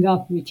meeting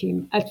up with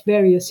him at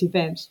various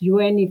events,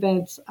 UN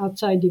events,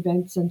 outside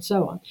events, and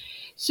so on.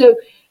 So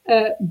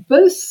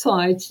both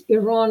sides,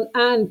 Iran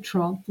and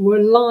Trump,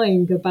 were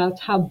lying about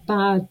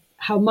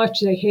how much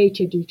they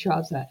hated each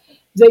other.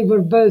 They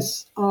were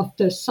both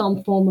after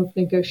some form of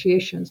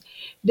negotiations.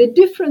 The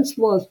difference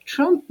was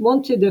Trump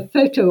wanted a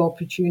photo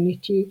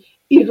opportunity.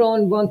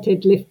 Iran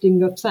wanted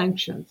lifting of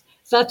sanctions.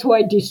 That's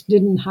why this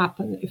didn't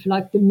happen, if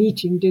like the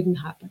meeting didn't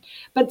happen.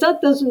 But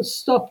that doesn't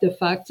stop the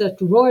fact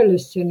that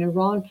royalists in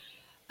Iran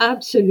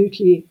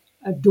absolutely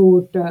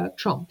adored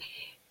Trump.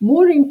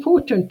 More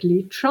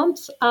importantly,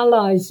 Trump's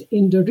allies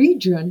in the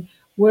region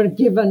were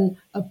given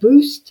a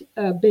boost,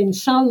 bin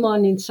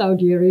Salman in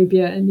Saudi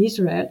Arabia and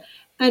Israel,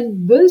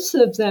 and both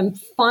of them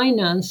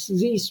finance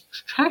these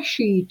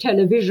trashy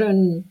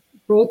television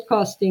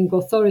broadcasting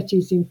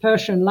authorities in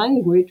Persian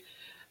language,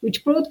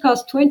 which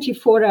broadcast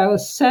 24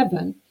 hours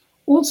 7,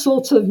 all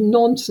sorts of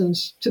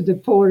nonsense to the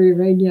poor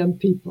Iranian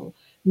people.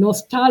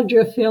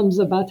 Nostalgia films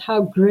about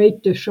how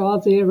great the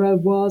Shah's era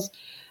was,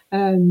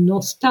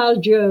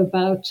 nostalgia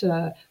about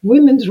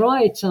women's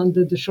rights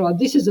under the Shah.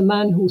 This is a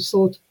man who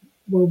thought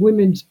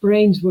women's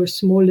brains were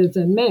smaller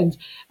than men's.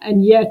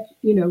 And yet,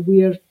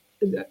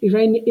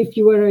 if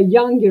you were a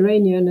young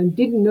Iranian and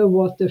didn't know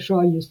what the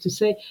Shah used to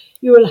say,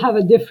 you will have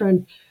a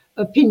different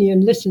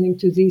opinion listening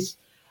to these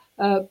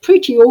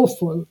pretty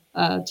awful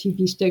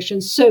TV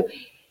stations. So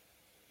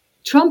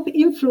Trump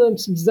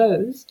influenced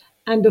those.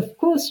 And of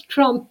course,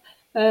 Trump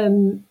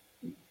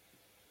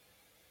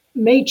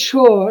made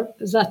sure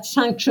that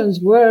sanctions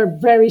were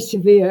very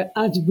severe,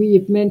 as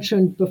we've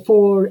mentioned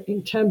before,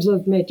 in terms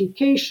of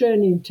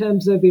medication, in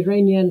terms of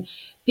Iranian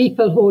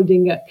people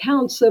holding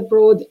accounts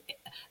abroad.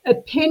 A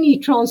penny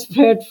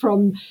transferred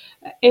from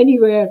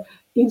anywhere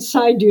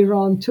inside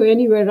Iran to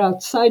anywhere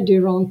outside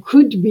Iran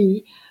could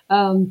be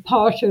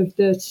part of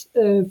this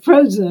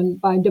frozen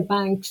by the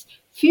banks,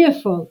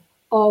 fearful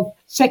of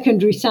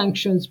secondary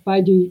sanctions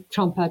by the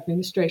Trump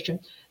administration.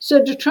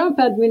 So the Trump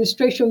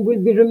administration will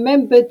be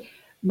remembered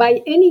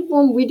by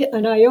anyone with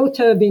an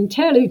iota of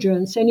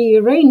intelligence, any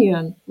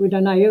Iranian with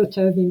an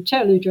iota of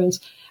intelligence,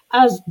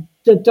 as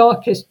the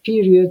darkest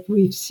period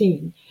we've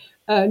seen.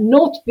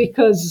 Not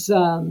because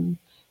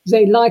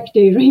they liked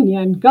the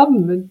Iranian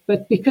government,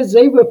 but because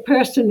they were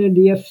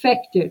personally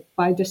affected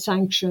by the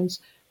sanctions,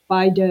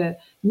 by the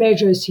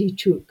measures he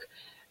took.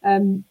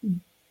 And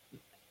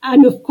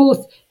of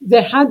course,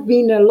 there had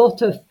been a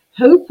lot of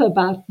hope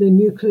about the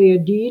nuclear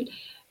deal,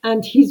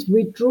 and his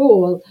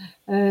withdrawal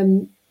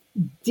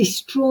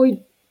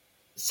destroyed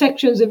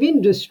sections of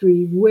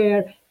industry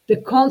where the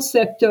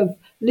concept of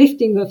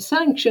lifting of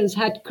sanctions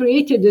had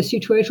created a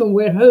situation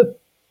where hope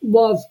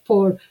was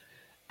for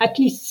at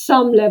least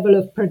some level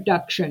of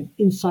production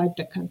inside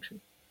the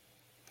country.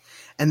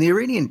 And the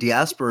Iranian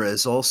diaspora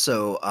is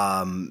also,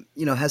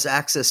 has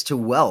access to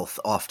wealth.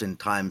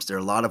 Oftentimes, there are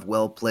a lot of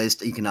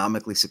well-placed,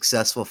 economically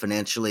successful,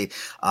 financially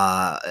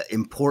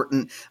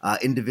important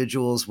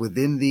individuals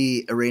within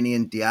the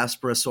Iranian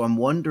diaspora. So I'm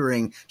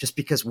wondering, just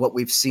because what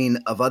we've seen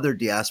of other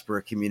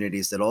diaspora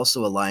communities that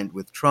also aligned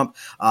with Trump,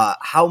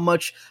 how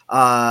much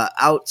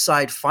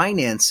outside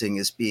financing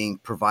is being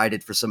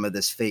provided for some of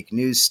this fake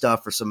news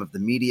stuff, for some of the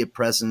media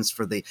presence,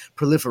 for the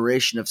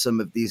proliferation of some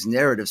of these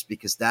narratives,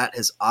 because that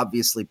has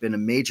obviously been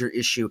a major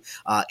issue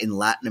in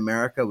Latin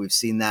America. We've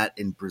seen that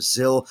in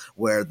Brazil,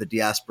 where the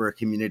diaspora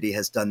community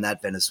has done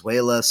that,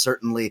 Venezuela,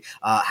 certainly.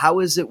 How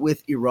is it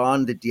with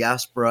Iran, the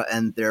diaspora,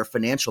 and their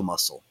financial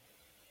muscle?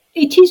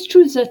 It is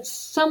true that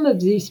some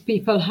of these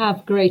people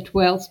have great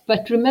wealth,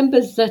 but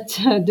remember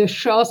that the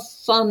Shah's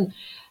son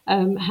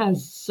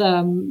has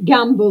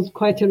gambled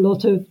quite a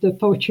lot of the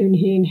fortune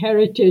he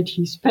inherited.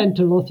 He spent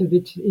a lot of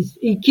it.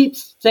 He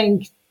keeps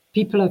saying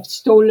people have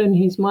stolen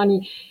his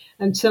money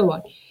and so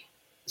on.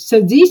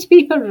 So these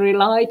people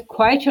relied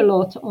quite a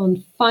lot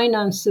on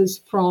finances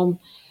from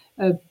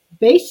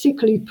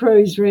basically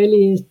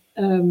pro-Israeli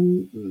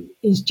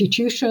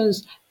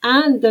institutions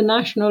and the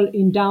National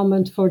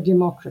Endowment for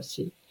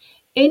Democracy.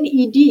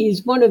 NED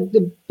is one of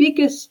the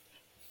biggest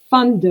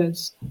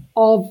funders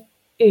of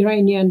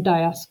Iranian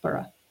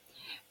diaspora.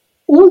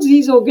 All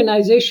these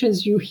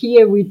organizations you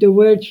hear with the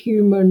word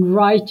human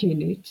right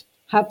in it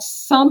have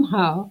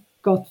somehow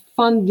got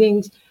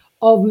fundings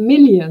of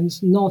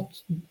millions,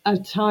 not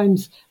at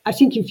times. I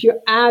think if you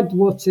add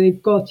what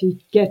they've got, it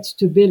gets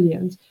to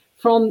billions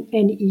from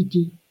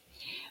NED.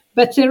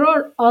 But there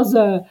are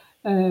other,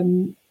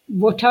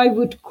 what I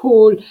would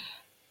call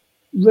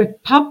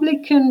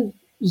Republican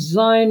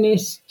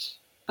Zionist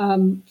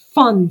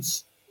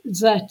funds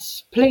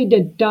that played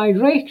a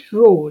direct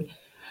role.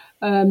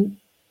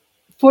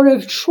 For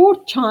a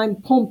short time,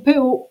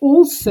 Pompeo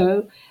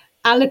also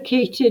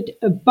allocated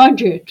a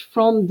budget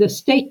from the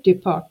State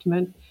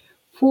Department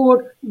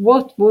for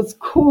what was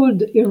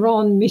called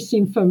Iran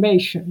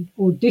misinformation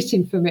or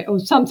disinformation or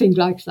something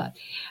like that.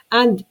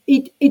 And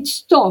it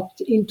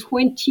stopped in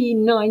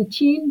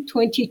 2019,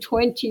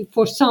 2020,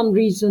 for some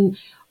reason.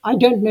 I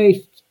don't know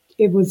if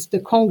it was the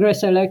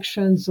Congress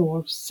elections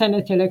or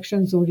Senate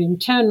elections or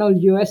internal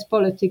US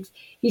politics.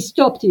 He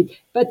stopped it.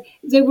 But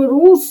there were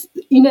also,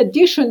 in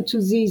addition to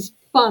these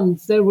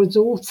funds, there was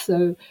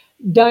also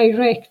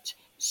direct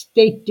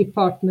State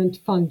Department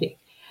funding.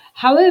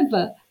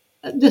 However,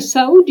 the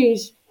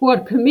Saudis, who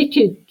are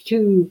committed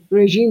to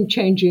regime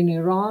change in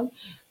Iran,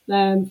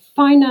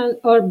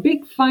 are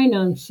big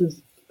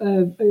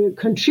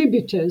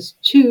contributors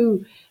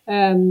to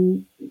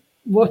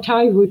what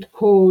I would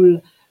call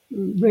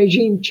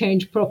regime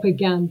change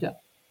propaganda.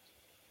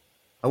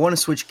 I want to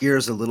switch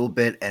gears a little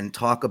bit and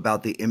talk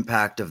about the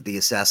impact of the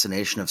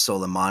assassination of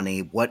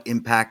Soleimani. What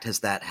impact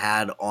has that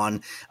had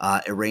on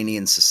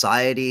Iranian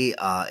society,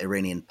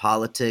 Iranian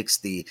politics,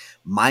 the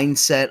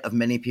mindset of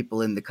many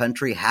people in the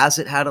country? Has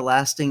it had a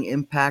lasting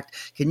impact?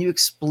 Can you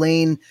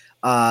explain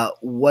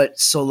what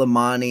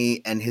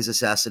Soleimani and his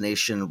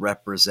assassination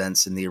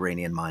represents in the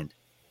Iranian mind?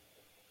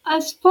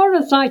 As far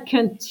as I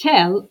can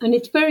tell, and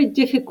it's very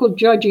difficult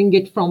judging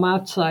it from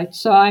outside,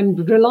 so I'm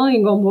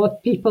relying on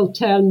what people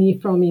tell me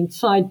from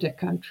inside the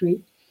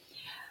country.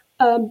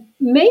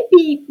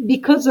 Maybe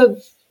because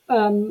of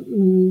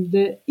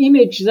the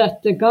image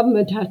that the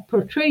government had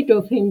portrayed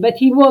of him, but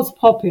he was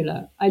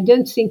popular. I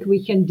don't think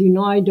we can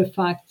deny the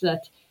fact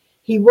that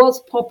he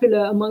was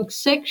popular among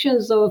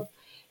sections of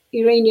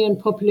Iranian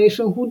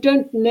population who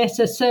don't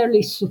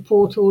necessarily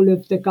support all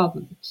of the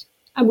government.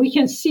 And we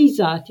can see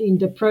that in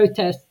the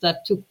protests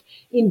that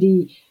in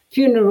the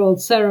funeral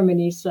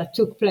ceremonies that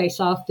took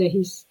place after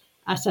his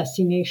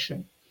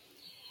assassination.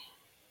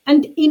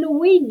 And in a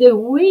way, the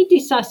way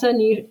this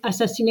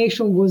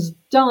assassination was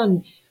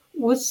done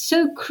was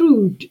so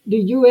crude.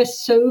 The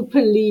US so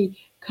openly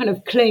kind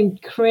of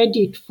claimed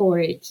credit for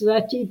it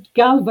that it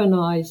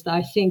galvanized,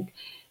 I think,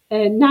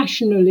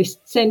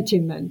 nationalist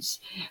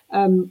sentiments.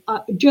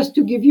 Just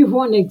to give you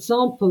one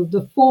example,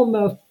 the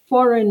former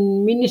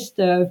foreign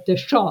minister of the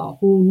Shah,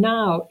 who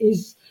now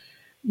is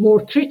more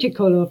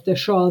critical of the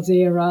Shah's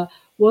era,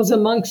 was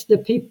amongst the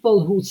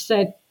people who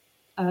said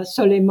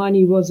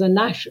Soleimani was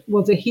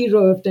a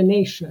hero of the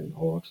nation,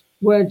 or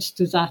words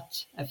to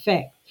that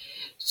effect.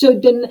 So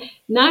the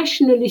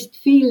nationalist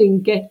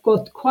feeling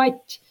got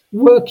quite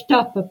worked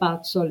up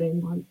about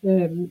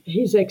Soleimani,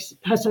 his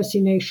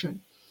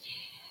assassination.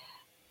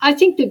 I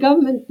think the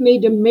government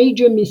made a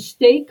major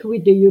mistake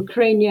with the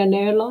Ukrainian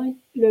airline,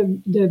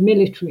 the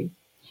military.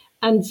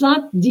 And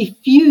that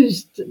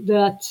diffused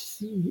that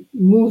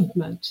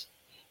movement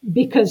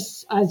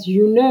because, as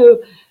you know,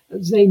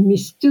 they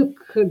mistook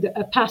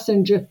a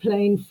passenger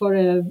plane for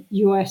a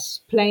US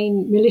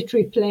plane,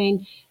 military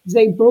plane.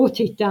 They brought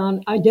it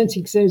down. I don't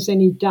think there's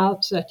any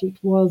doubt that it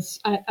was,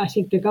 I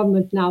think the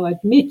government now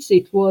admits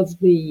it was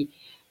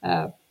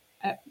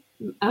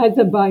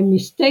either by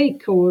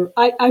mistake or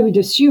I would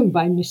assume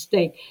by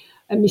mistake,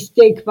 a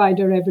mistake by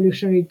the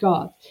Revolutionary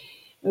Guard.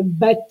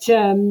 But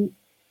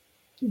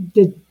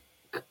the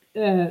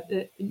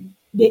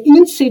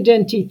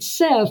incident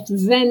itself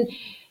then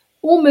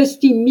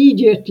almost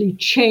immediately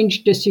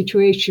changed the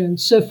situation.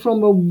 So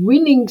from a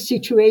winning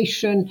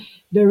situation,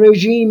 the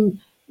regime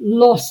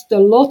lost a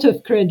lot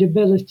of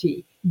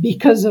credibility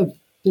because of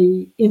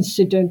the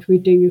incident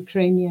with the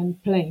Ukrainian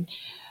plane.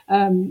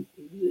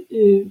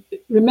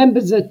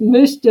 Remember that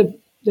most of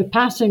the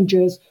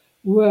passengers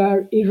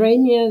were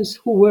Iranians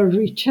who were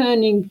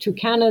returning to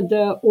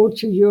Canada or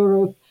to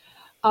Europe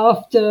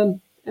after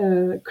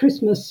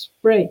Christmas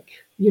break,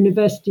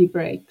 university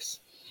breaks.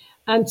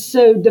 And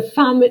so the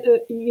family,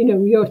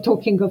 you're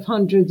talking of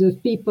hundreds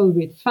of people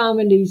with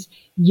families,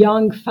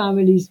 young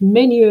families,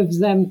 many of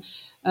them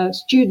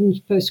students,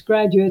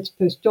 postgraduates,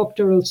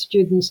 postdoctoral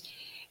students.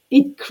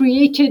 It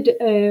created,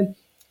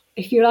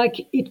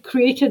 it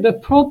created a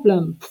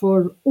problem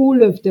for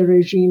all of the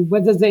regime,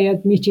 whether they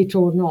admit it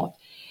or not.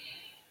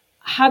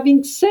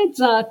 Having said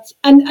that,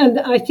 and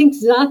I think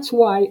that's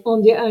why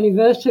on the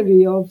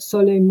anniversary of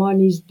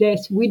Soleimani's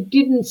death, we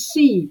didn't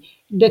see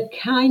the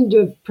kind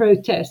of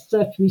protests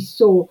that we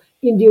saw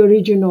in the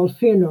original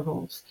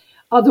funerals.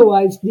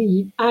 Otherwise,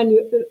 the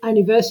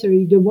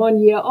anniversary, the 1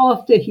 year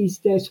after his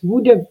death,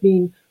 would have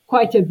been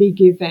quite a big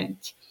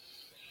event.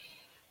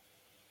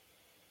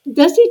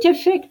 Does it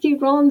affect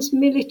Iran's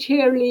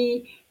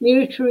military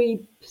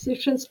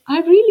positions?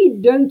 I really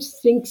don't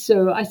think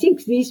so. I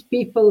think these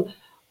people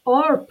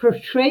are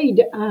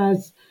portrayed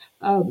as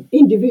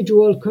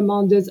individual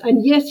commanders.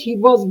 And yes, he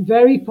was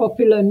very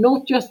popular,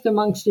 not just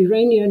amongst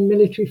Iranian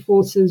military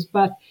forces,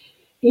 but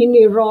in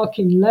Iraq,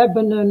 in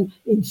Lebanon,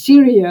 in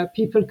Syria.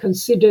 People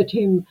considered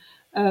him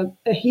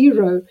a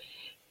hero.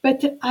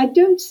 But I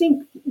don't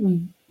think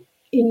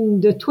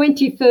in the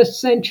 21st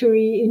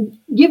century,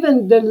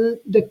 given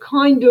the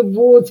kind of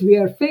wars we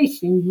are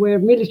facing, where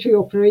military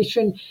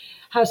operation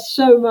has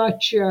so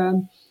much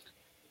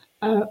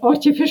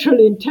artificial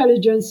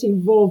intelligence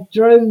involved,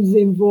 drones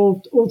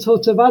involved, all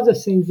sorts of other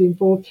things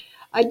involved,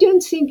 I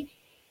don't think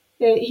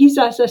his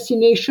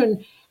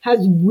assassination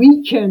has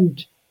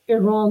weakened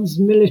Iran's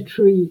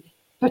military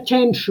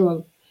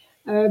potential.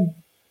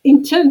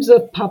 In terms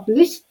of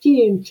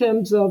publicity, in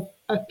terms of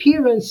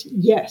appearance,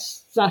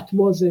 yes, that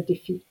was a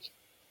defeat.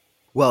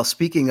 Well,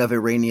 speaking of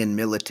Iranian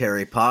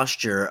military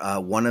posture,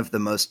 one of the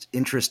most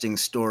interesting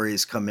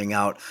stories coming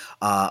out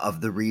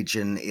of the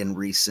region in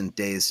recent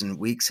days and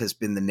weeks has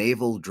been the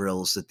naval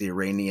drills that the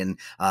Iranian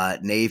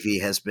Navy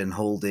has been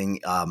holding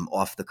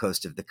off the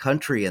coast of the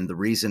country. And the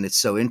reason it's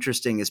so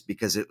interesting is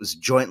because it was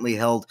jointly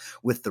held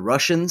with the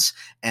Russians.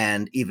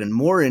 And even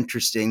more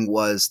interesting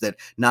was that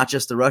not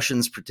just the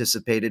Russians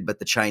participated, but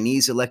the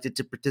Chinese elected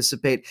to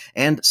participate,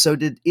 and so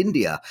did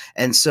India.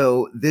 And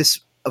so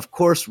this, of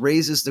course,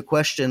 raises the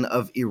question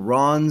of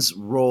Iran's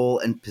role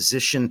and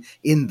position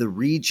in the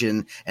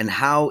region and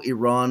how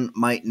Iran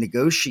might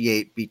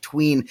negotiate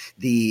between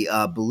the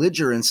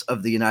belligerence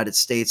of the United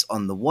States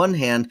on the one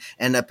hand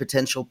and a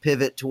potential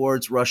pivot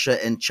towards Russia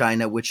and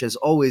China, which has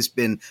always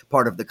been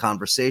part of the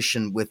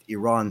conversation with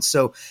Iran.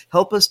 So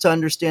help us to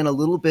understand a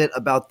little bit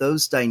about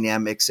those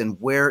dynamics and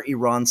where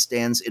Iran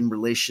stands in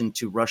relation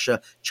to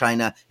Russia,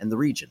 China, and the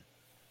region.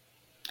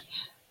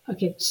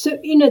 Okay, so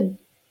in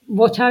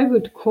what I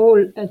would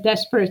call a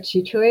desperate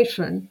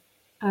situation,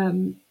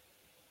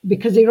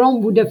 because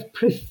Iran would have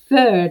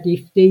preferred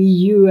if the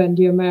EU and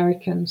the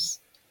Americans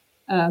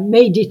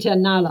made it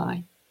an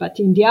ally. But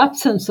in the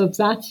absence of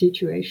that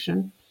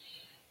situation,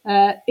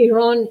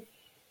 Iran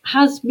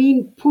has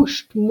been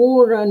pushed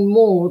more and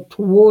more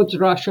towards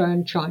Russia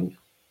and China.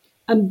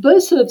 And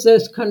both of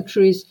those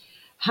countries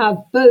have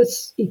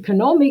both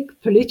economic,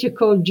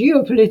 political,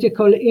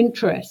 geopolitical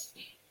interests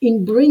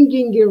in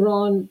bringing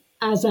Iran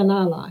as an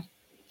ally.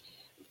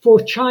 For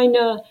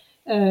China,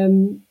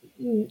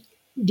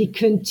 the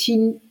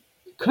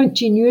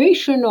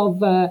continuation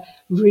of a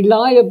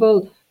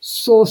reliable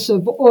source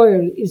of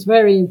oil is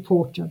very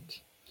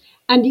important.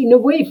 And in a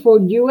way, for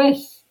the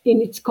US,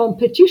 in its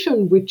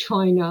competition with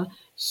China,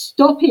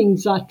 stopping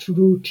that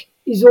route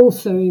is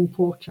also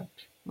important,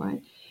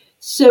 right?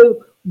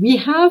 So we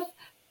have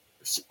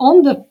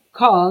on the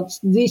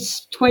cards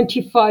this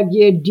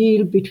 25-year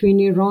deal between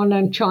Iran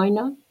and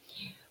China,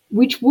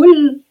 which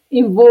will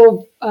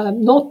involve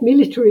not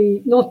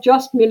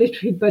just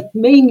military, but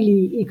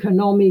mainly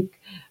economic,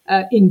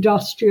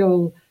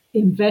 industrial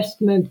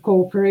investment,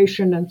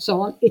 cooperation, and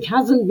so on. It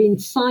hasn't been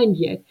signed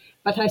yet,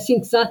 but I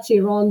think that's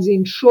Iran's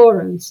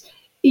insurance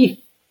if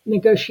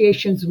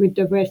negotiations with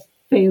the West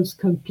fails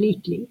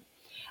completely.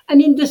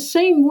 And in the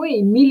same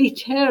way,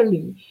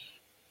 militarily,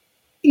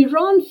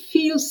 Iran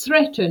feels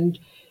threatened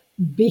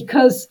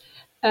because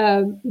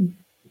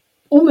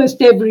almost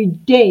every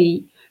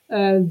day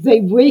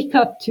they wake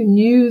up to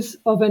news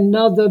of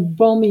another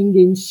bombing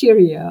in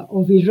Syria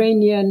of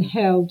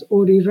Iranian-held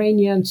or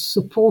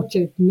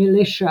Iranian-supported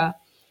militia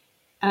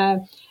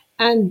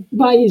and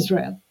by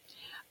Israel.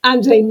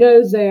 And they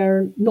know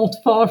they're not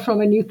far from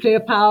a nuclear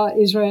power,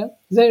 Israel.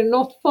 They're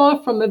not far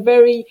from a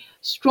very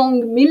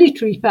strong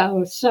military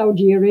power,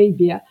 Saudi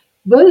Arabia,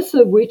 both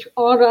of which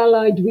are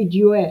allied with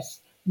US.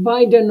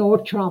 Biden or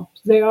Trump,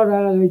 they are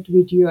allied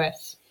with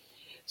US.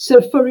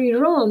 So for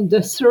Iran,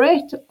 the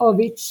threat of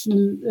its,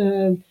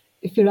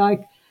 if you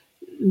like,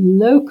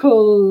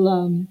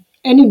 local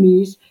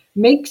enemies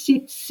makes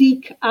it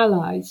seek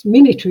allies,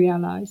 military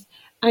allies.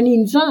 And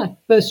in that,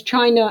 both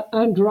China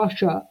and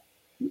Russia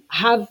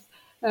have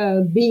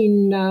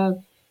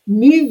been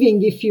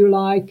moving, if you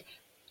like,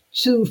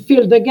 to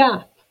fill the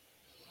gap.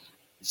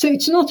 So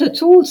it's not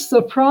at all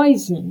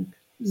surprising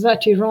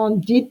that Iran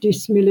did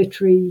this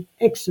military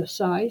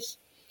exercise.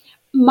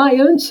 My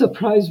own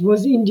surprise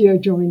was India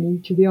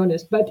joining, to be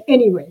honest. But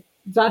anyway,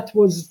 that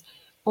was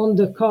on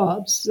the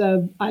cards.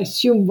 I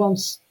assume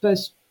once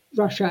both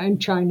Russia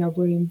and China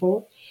were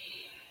involved.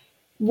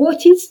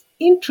 What is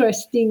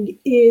interesting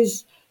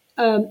is,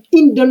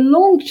 in the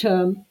long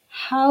term,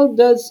 how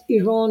does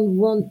Iran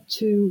want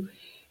to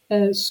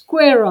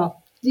square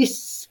up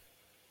this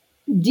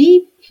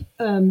deep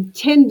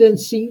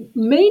tendency,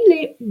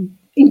 mainly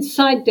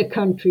inside the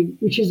country,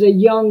 which is a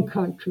young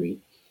country,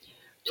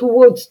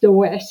 towards the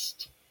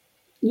West,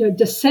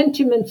 the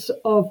sentiments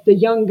of the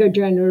younger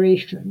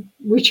generation,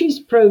 which is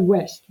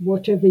pro-West,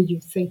 whatever you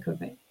think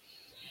of it,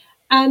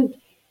 and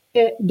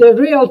the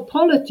real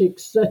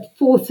politics that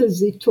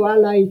forces it to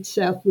ally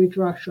itself with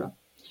Russia.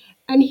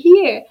 And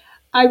here,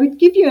 I would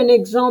give you an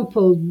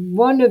example.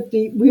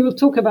 We will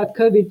talk about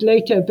COVID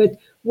later, but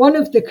one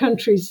of the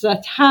countries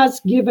that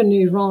has given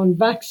Iran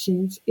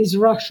vaccines is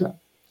Russia.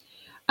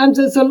 And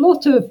there's a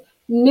lot of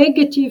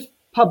negative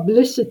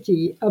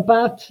publicity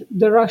about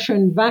the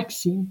Russian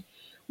vaccine.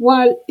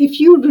 While if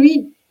you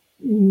read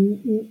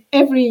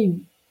every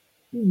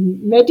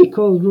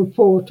medical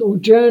report or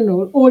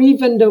journal, or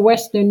even the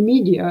Western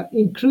media,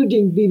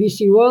 including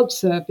BBC World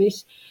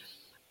Service,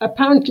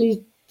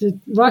 apparently the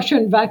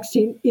Russian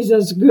vaccine is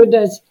as good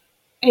as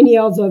any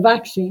other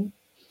vaccine.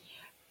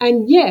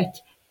 And yet,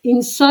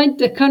 inside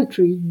the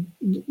country,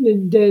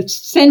 the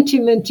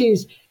sentiment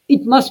is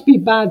it must be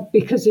bad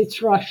because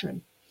it's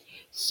Russian.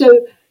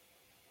 So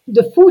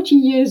the 40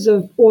 years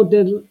of, or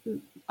the,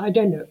 I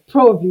don't know,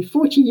 probably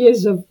 40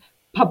 years of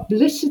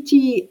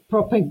publicity,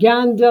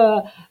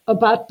 propaganda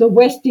about the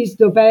West is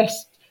the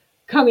best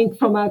coming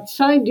from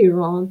outside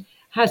Iran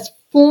has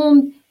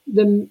formed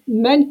the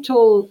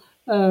mental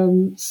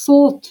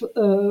thought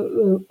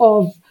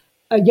of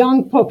a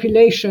young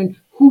population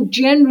who,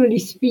 generally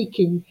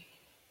speaking,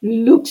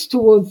 looks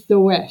towards the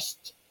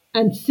West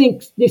and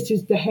thinks this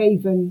is the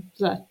haven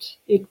that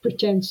it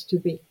pretends to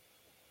be.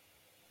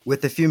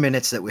 With the few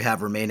minutes that we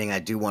have remaining, I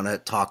do want to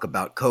talk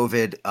about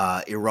COVID.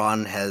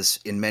 Iran has,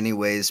 in many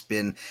ways,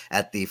 been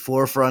at the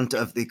forefront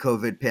of the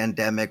COVID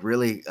pandemic,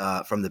 really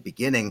from the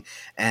beginning.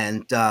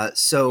 And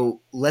so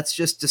let's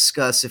just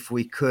discuss, if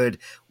we could,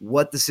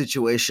 what the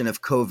situation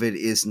of COVID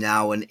is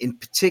now, and in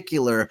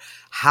particular,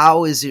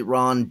 how is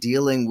Iran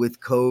dealing with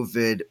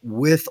COVID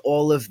with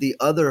all of the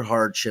other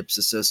hardships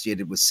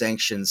associated with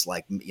sanctions,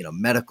 like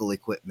medical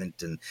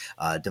equipment and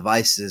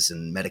devices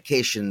and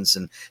medications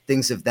and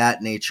things of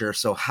that nature.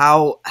 So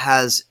how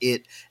has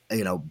it,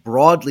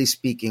 broadly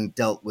speaking,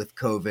 dealt with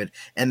COVID?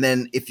 And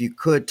then if you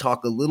could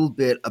talk a little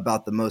bit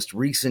about the most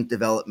recent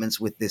developments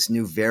with this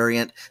new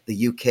variant,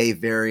 the UK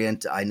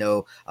variant. I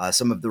know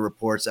some of the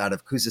reports out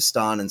of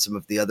Khuzestan and some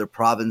of the other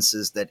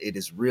provinces that it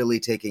is really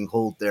taking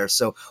hold there.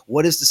 So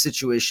what is the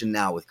situation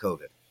now with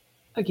COVID?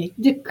 Okay,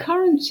 the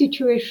current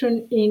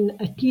situation in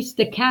at least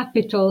the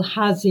capital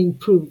has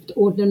improved,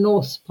 or the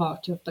north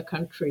part of the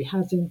country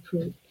has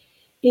improved,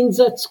 in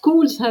that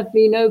schools have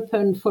been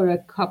open for a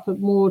couple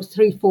more,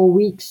 3-4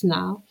 weeks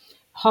now,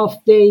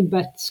 half day,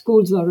 but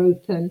schools are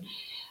open.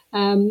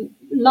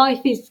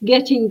 Life is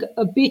getting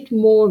a bit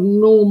more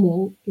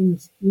normal in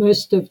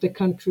most of the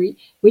country,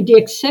 with the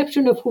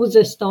exception of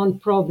Khuzestan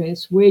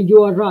province, where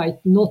you are right,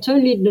 not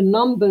only the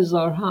numbers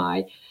are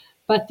high,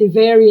 but the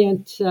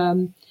variant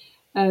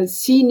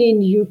seen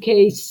in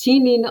UK,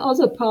 seen in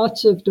other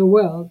parts of the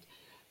world,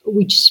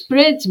 which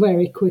spreads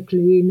very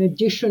quickly, in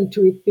addition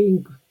to it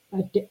being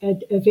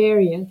a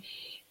variant,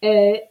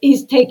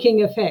 is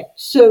taking effect.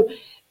 So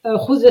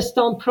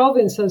Khuzestan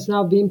province has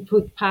now been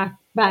put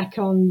back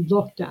on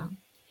lockdown.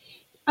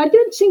 I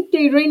don't think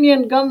the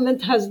Iranian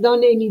government has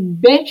done any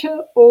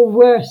better or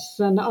worse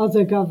than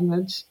other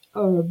governments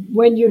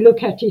when you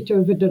look at it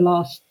over the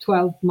last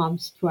 12,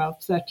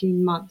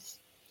 13 months.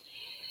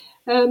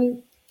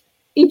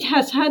 It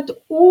has had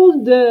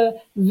all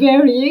the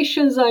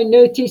variations I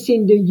notice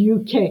in the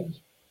UK,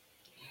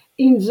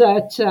 in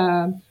that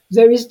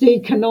there is the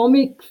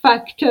economic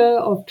factor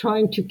of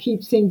trying to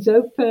keep things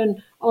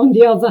open. On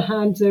the other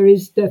hand, there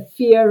is the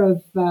fear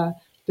of the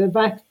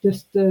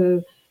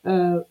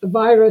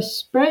virus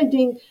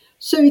spreading.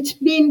 So it's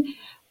been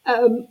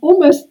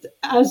almost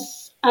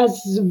as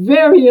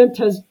variant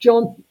as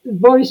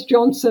Boris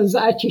Johnson's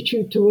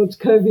attitude towards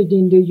COVID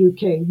in the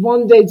UK.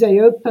 One day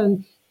they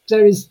open,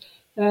 there is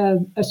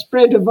a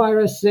spread of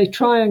virus, they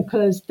try and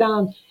close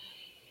down.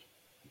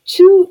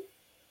 Two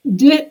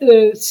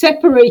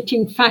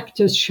separating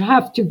factors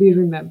have to be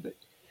remembered.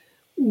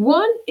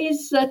 One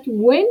is that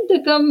when the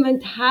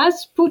government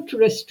has put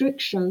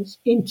restrictions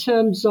in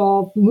terms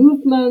of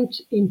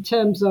movement, in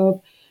terms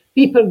of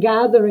people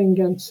gathering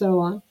and so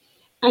on,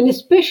 and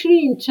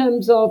especially in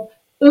terms of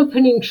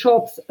opening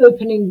shops,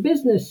 opening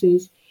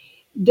businesses,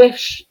 the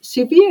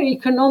severe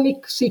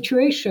economic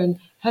situation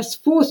has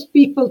forced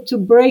people to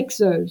break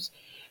those.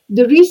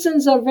 The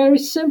reasons are very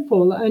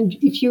simple. And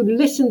if you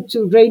listen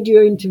to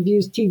radio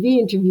interviews, TV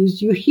interviews,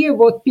 you hear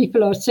what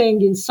people are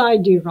saying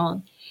inside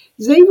Iran.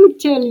 They would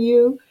tell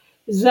you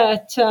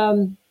that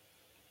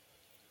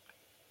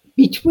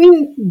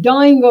between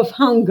dying of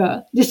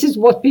hunger, this is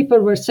what people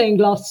were saying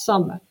last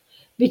summer,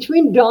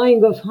 between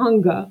dying of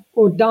hunger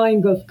or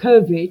dying of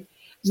COVID,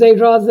 they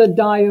rather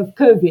die of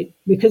COVID,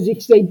 because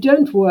if they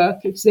don't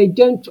work, if they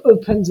don't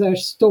open their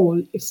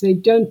stall, if they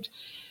don't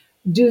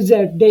do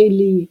their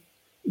daily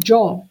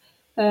job,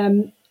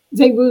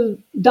 they will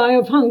die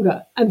of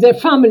hunger and their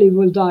family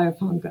will die of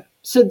hunger.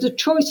 So the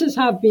choices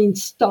have been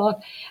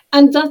stark,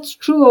 and that's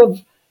true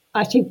of,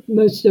 I think,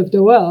 most of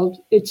the world.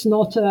 It's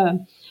not a,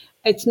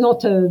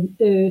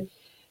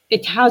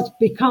 it has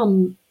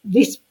become,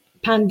 this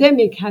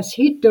pandemic has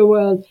hit the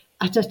world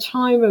at a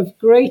time of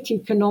great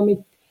economic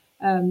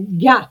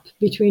gap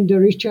between the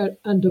rich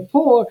and the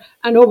poor,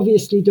 and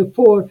obviously the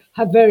poor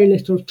have very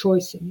little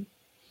choice in it.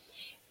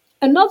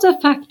 Another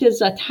factor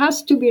that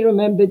has to be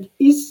remembered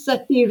is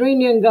that the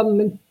Iranian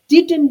government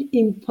didn't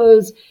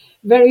impose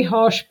very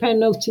harsh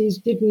penalties,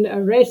 didn't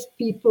arrest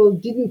people,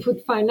 didn't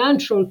put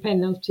financial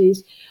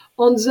penalties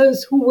on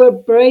those who were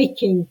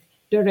breaking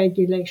the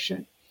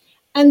regulation.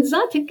 And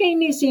that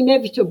again is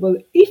inevitable.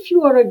 If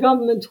you are a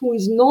government who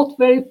is not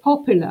very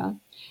popular,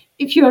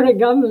 if you're a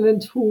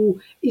government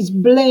who is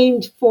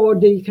blamed for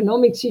the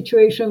economic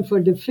situation, for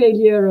the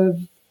failure of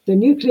the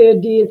nuclear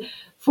deal,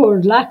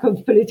 for lack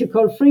of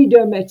political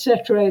freedom,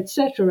 etc.,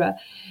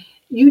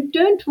 you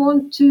don't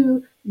want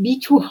to be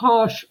too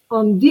harsh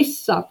on this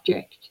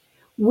subject,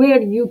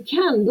 where you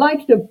can,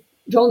 like the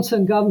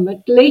Johnson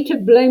government, later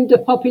blame the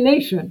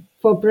population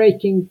for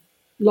breaking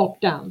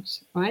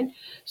lockdowns, right?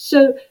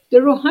 So the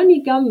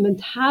Rouhani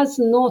government has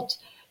not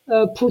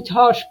put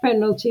harsh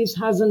penalties,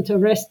 hasn't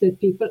arrested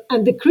people.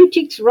 And the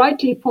critics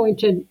rightly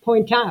point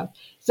out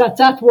that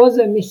that was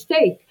a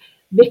mistake,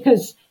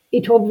 because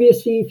it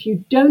obviously, if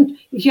you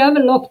have a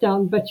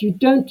lockdown, but you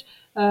don't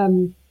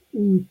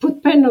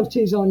put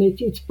penalties on it,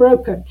 it's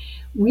broken.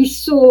 We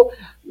saw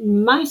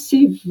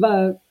massive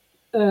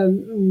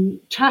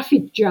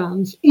traffic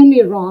jams in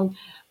Iran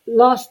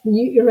last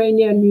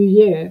Iranian New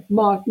Year,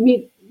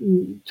 mid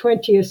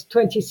 20th,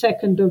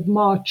 22nd of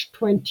March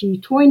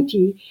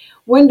 2020,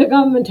 when the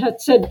government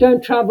had said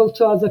don't travel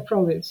to other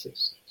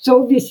provinces.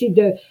 So obviously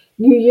the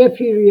New Year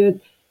period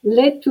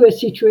led to a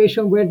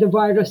situation where the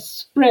virus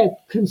spread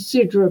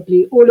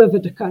considerably all over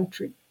the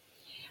country.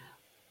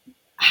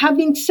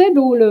 Having said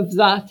all of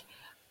that,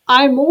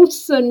 I'm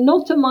also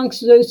not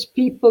amongst those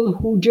people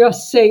who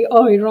just say,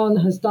 oh, Iran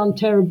has done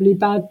terribly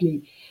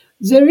badly.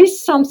 There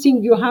is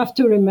something you have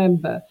to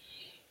remember.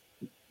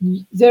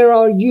 There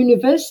are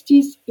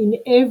universities in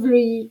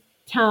every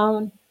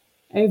town,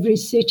 every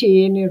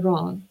city in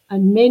Iran,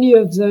 and many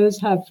of those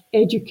have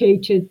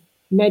educated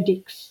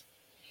medics.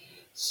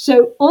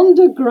 So on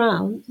the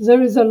ground,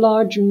 there is a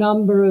large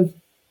number of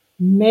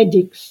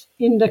medics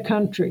in the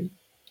country.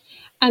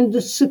 And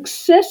the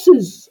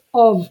successes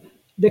of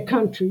the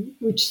country,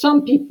 which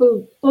some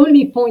people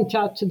only point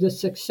out to the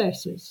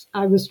successes,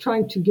 I was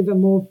trying to give a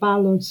more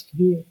balanced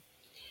view.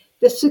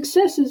 The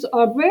successes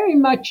are very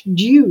much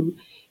due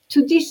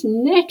to this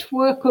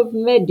network of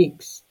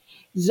medics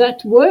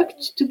that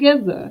worked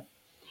together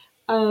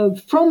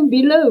from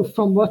below,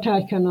 from what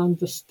I can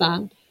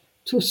understand,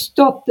 to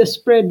stop the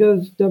spread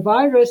of the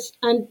virus,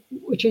 and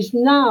which is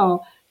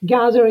now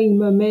gathering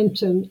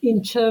momentum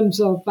in terms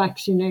of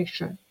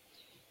vaccination.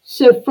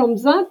 So from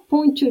that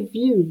point of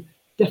view,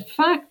 the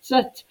fact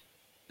that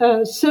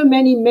so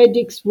many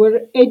medics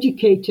were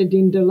educated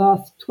in the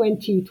last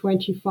 20,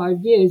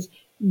 25 years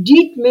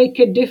did make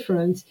a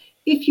difference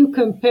if you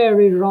compare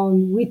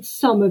Iran with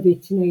some of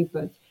its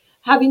neighbors.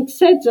 Having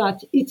said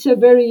that,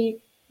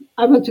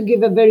 I want to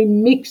give a very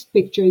mixed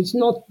picture. It's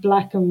not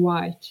black and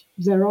white.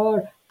 There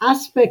are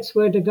aspects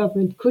where the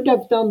government could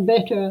have done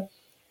better.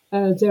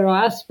 There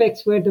are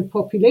aspects where the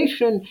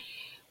population,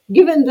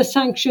 given the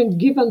sanctions,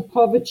 given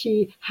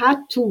poverty,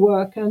 had to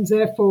work and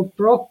therefore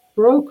broke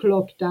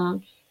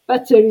lockdown.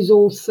 But there is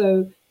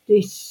also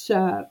this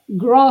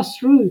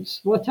grassroots,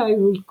 what I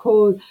would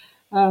call,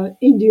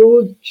 in the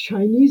old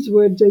Chinese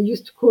word, they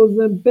used to call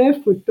them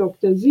barefoot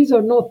doctors. These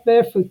are not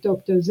barefoot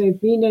doctors.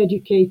 They've been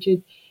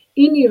educated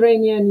in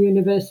Iranian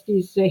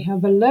universities. They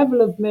have a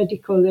level of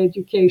medical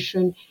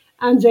education,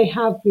 and they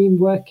have been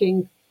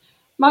working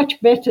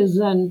much better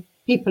than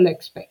people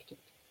expected.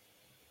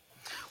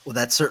 Well,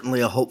 that's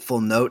certainly a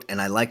hopeful note,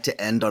 and I like to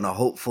end on a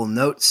hopeful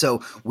note.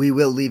 So we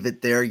will leave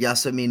it there.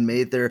 Yasamin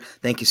Mather,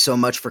 thank you so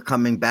much for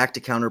coming back to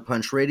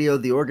Counterpunch Radio,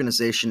 the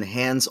organization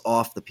Hands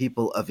Off the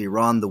People of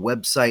Iran. The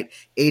website,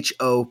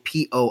 hopoi.org.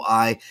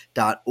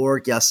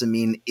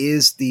 Yasamin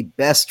is the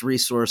best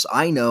resource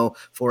I know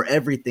for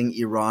everything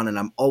Iran, and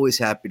I'm always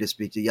happy to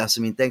speak to you.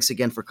 Yasamin, thanks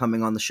again for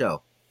coming on the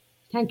show.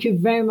 Thank you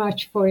very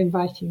much for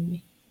inviting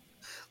me.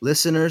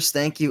 Listeners,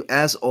 thank you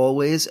as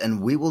always,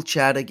 and we will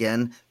chat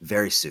again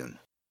very soon.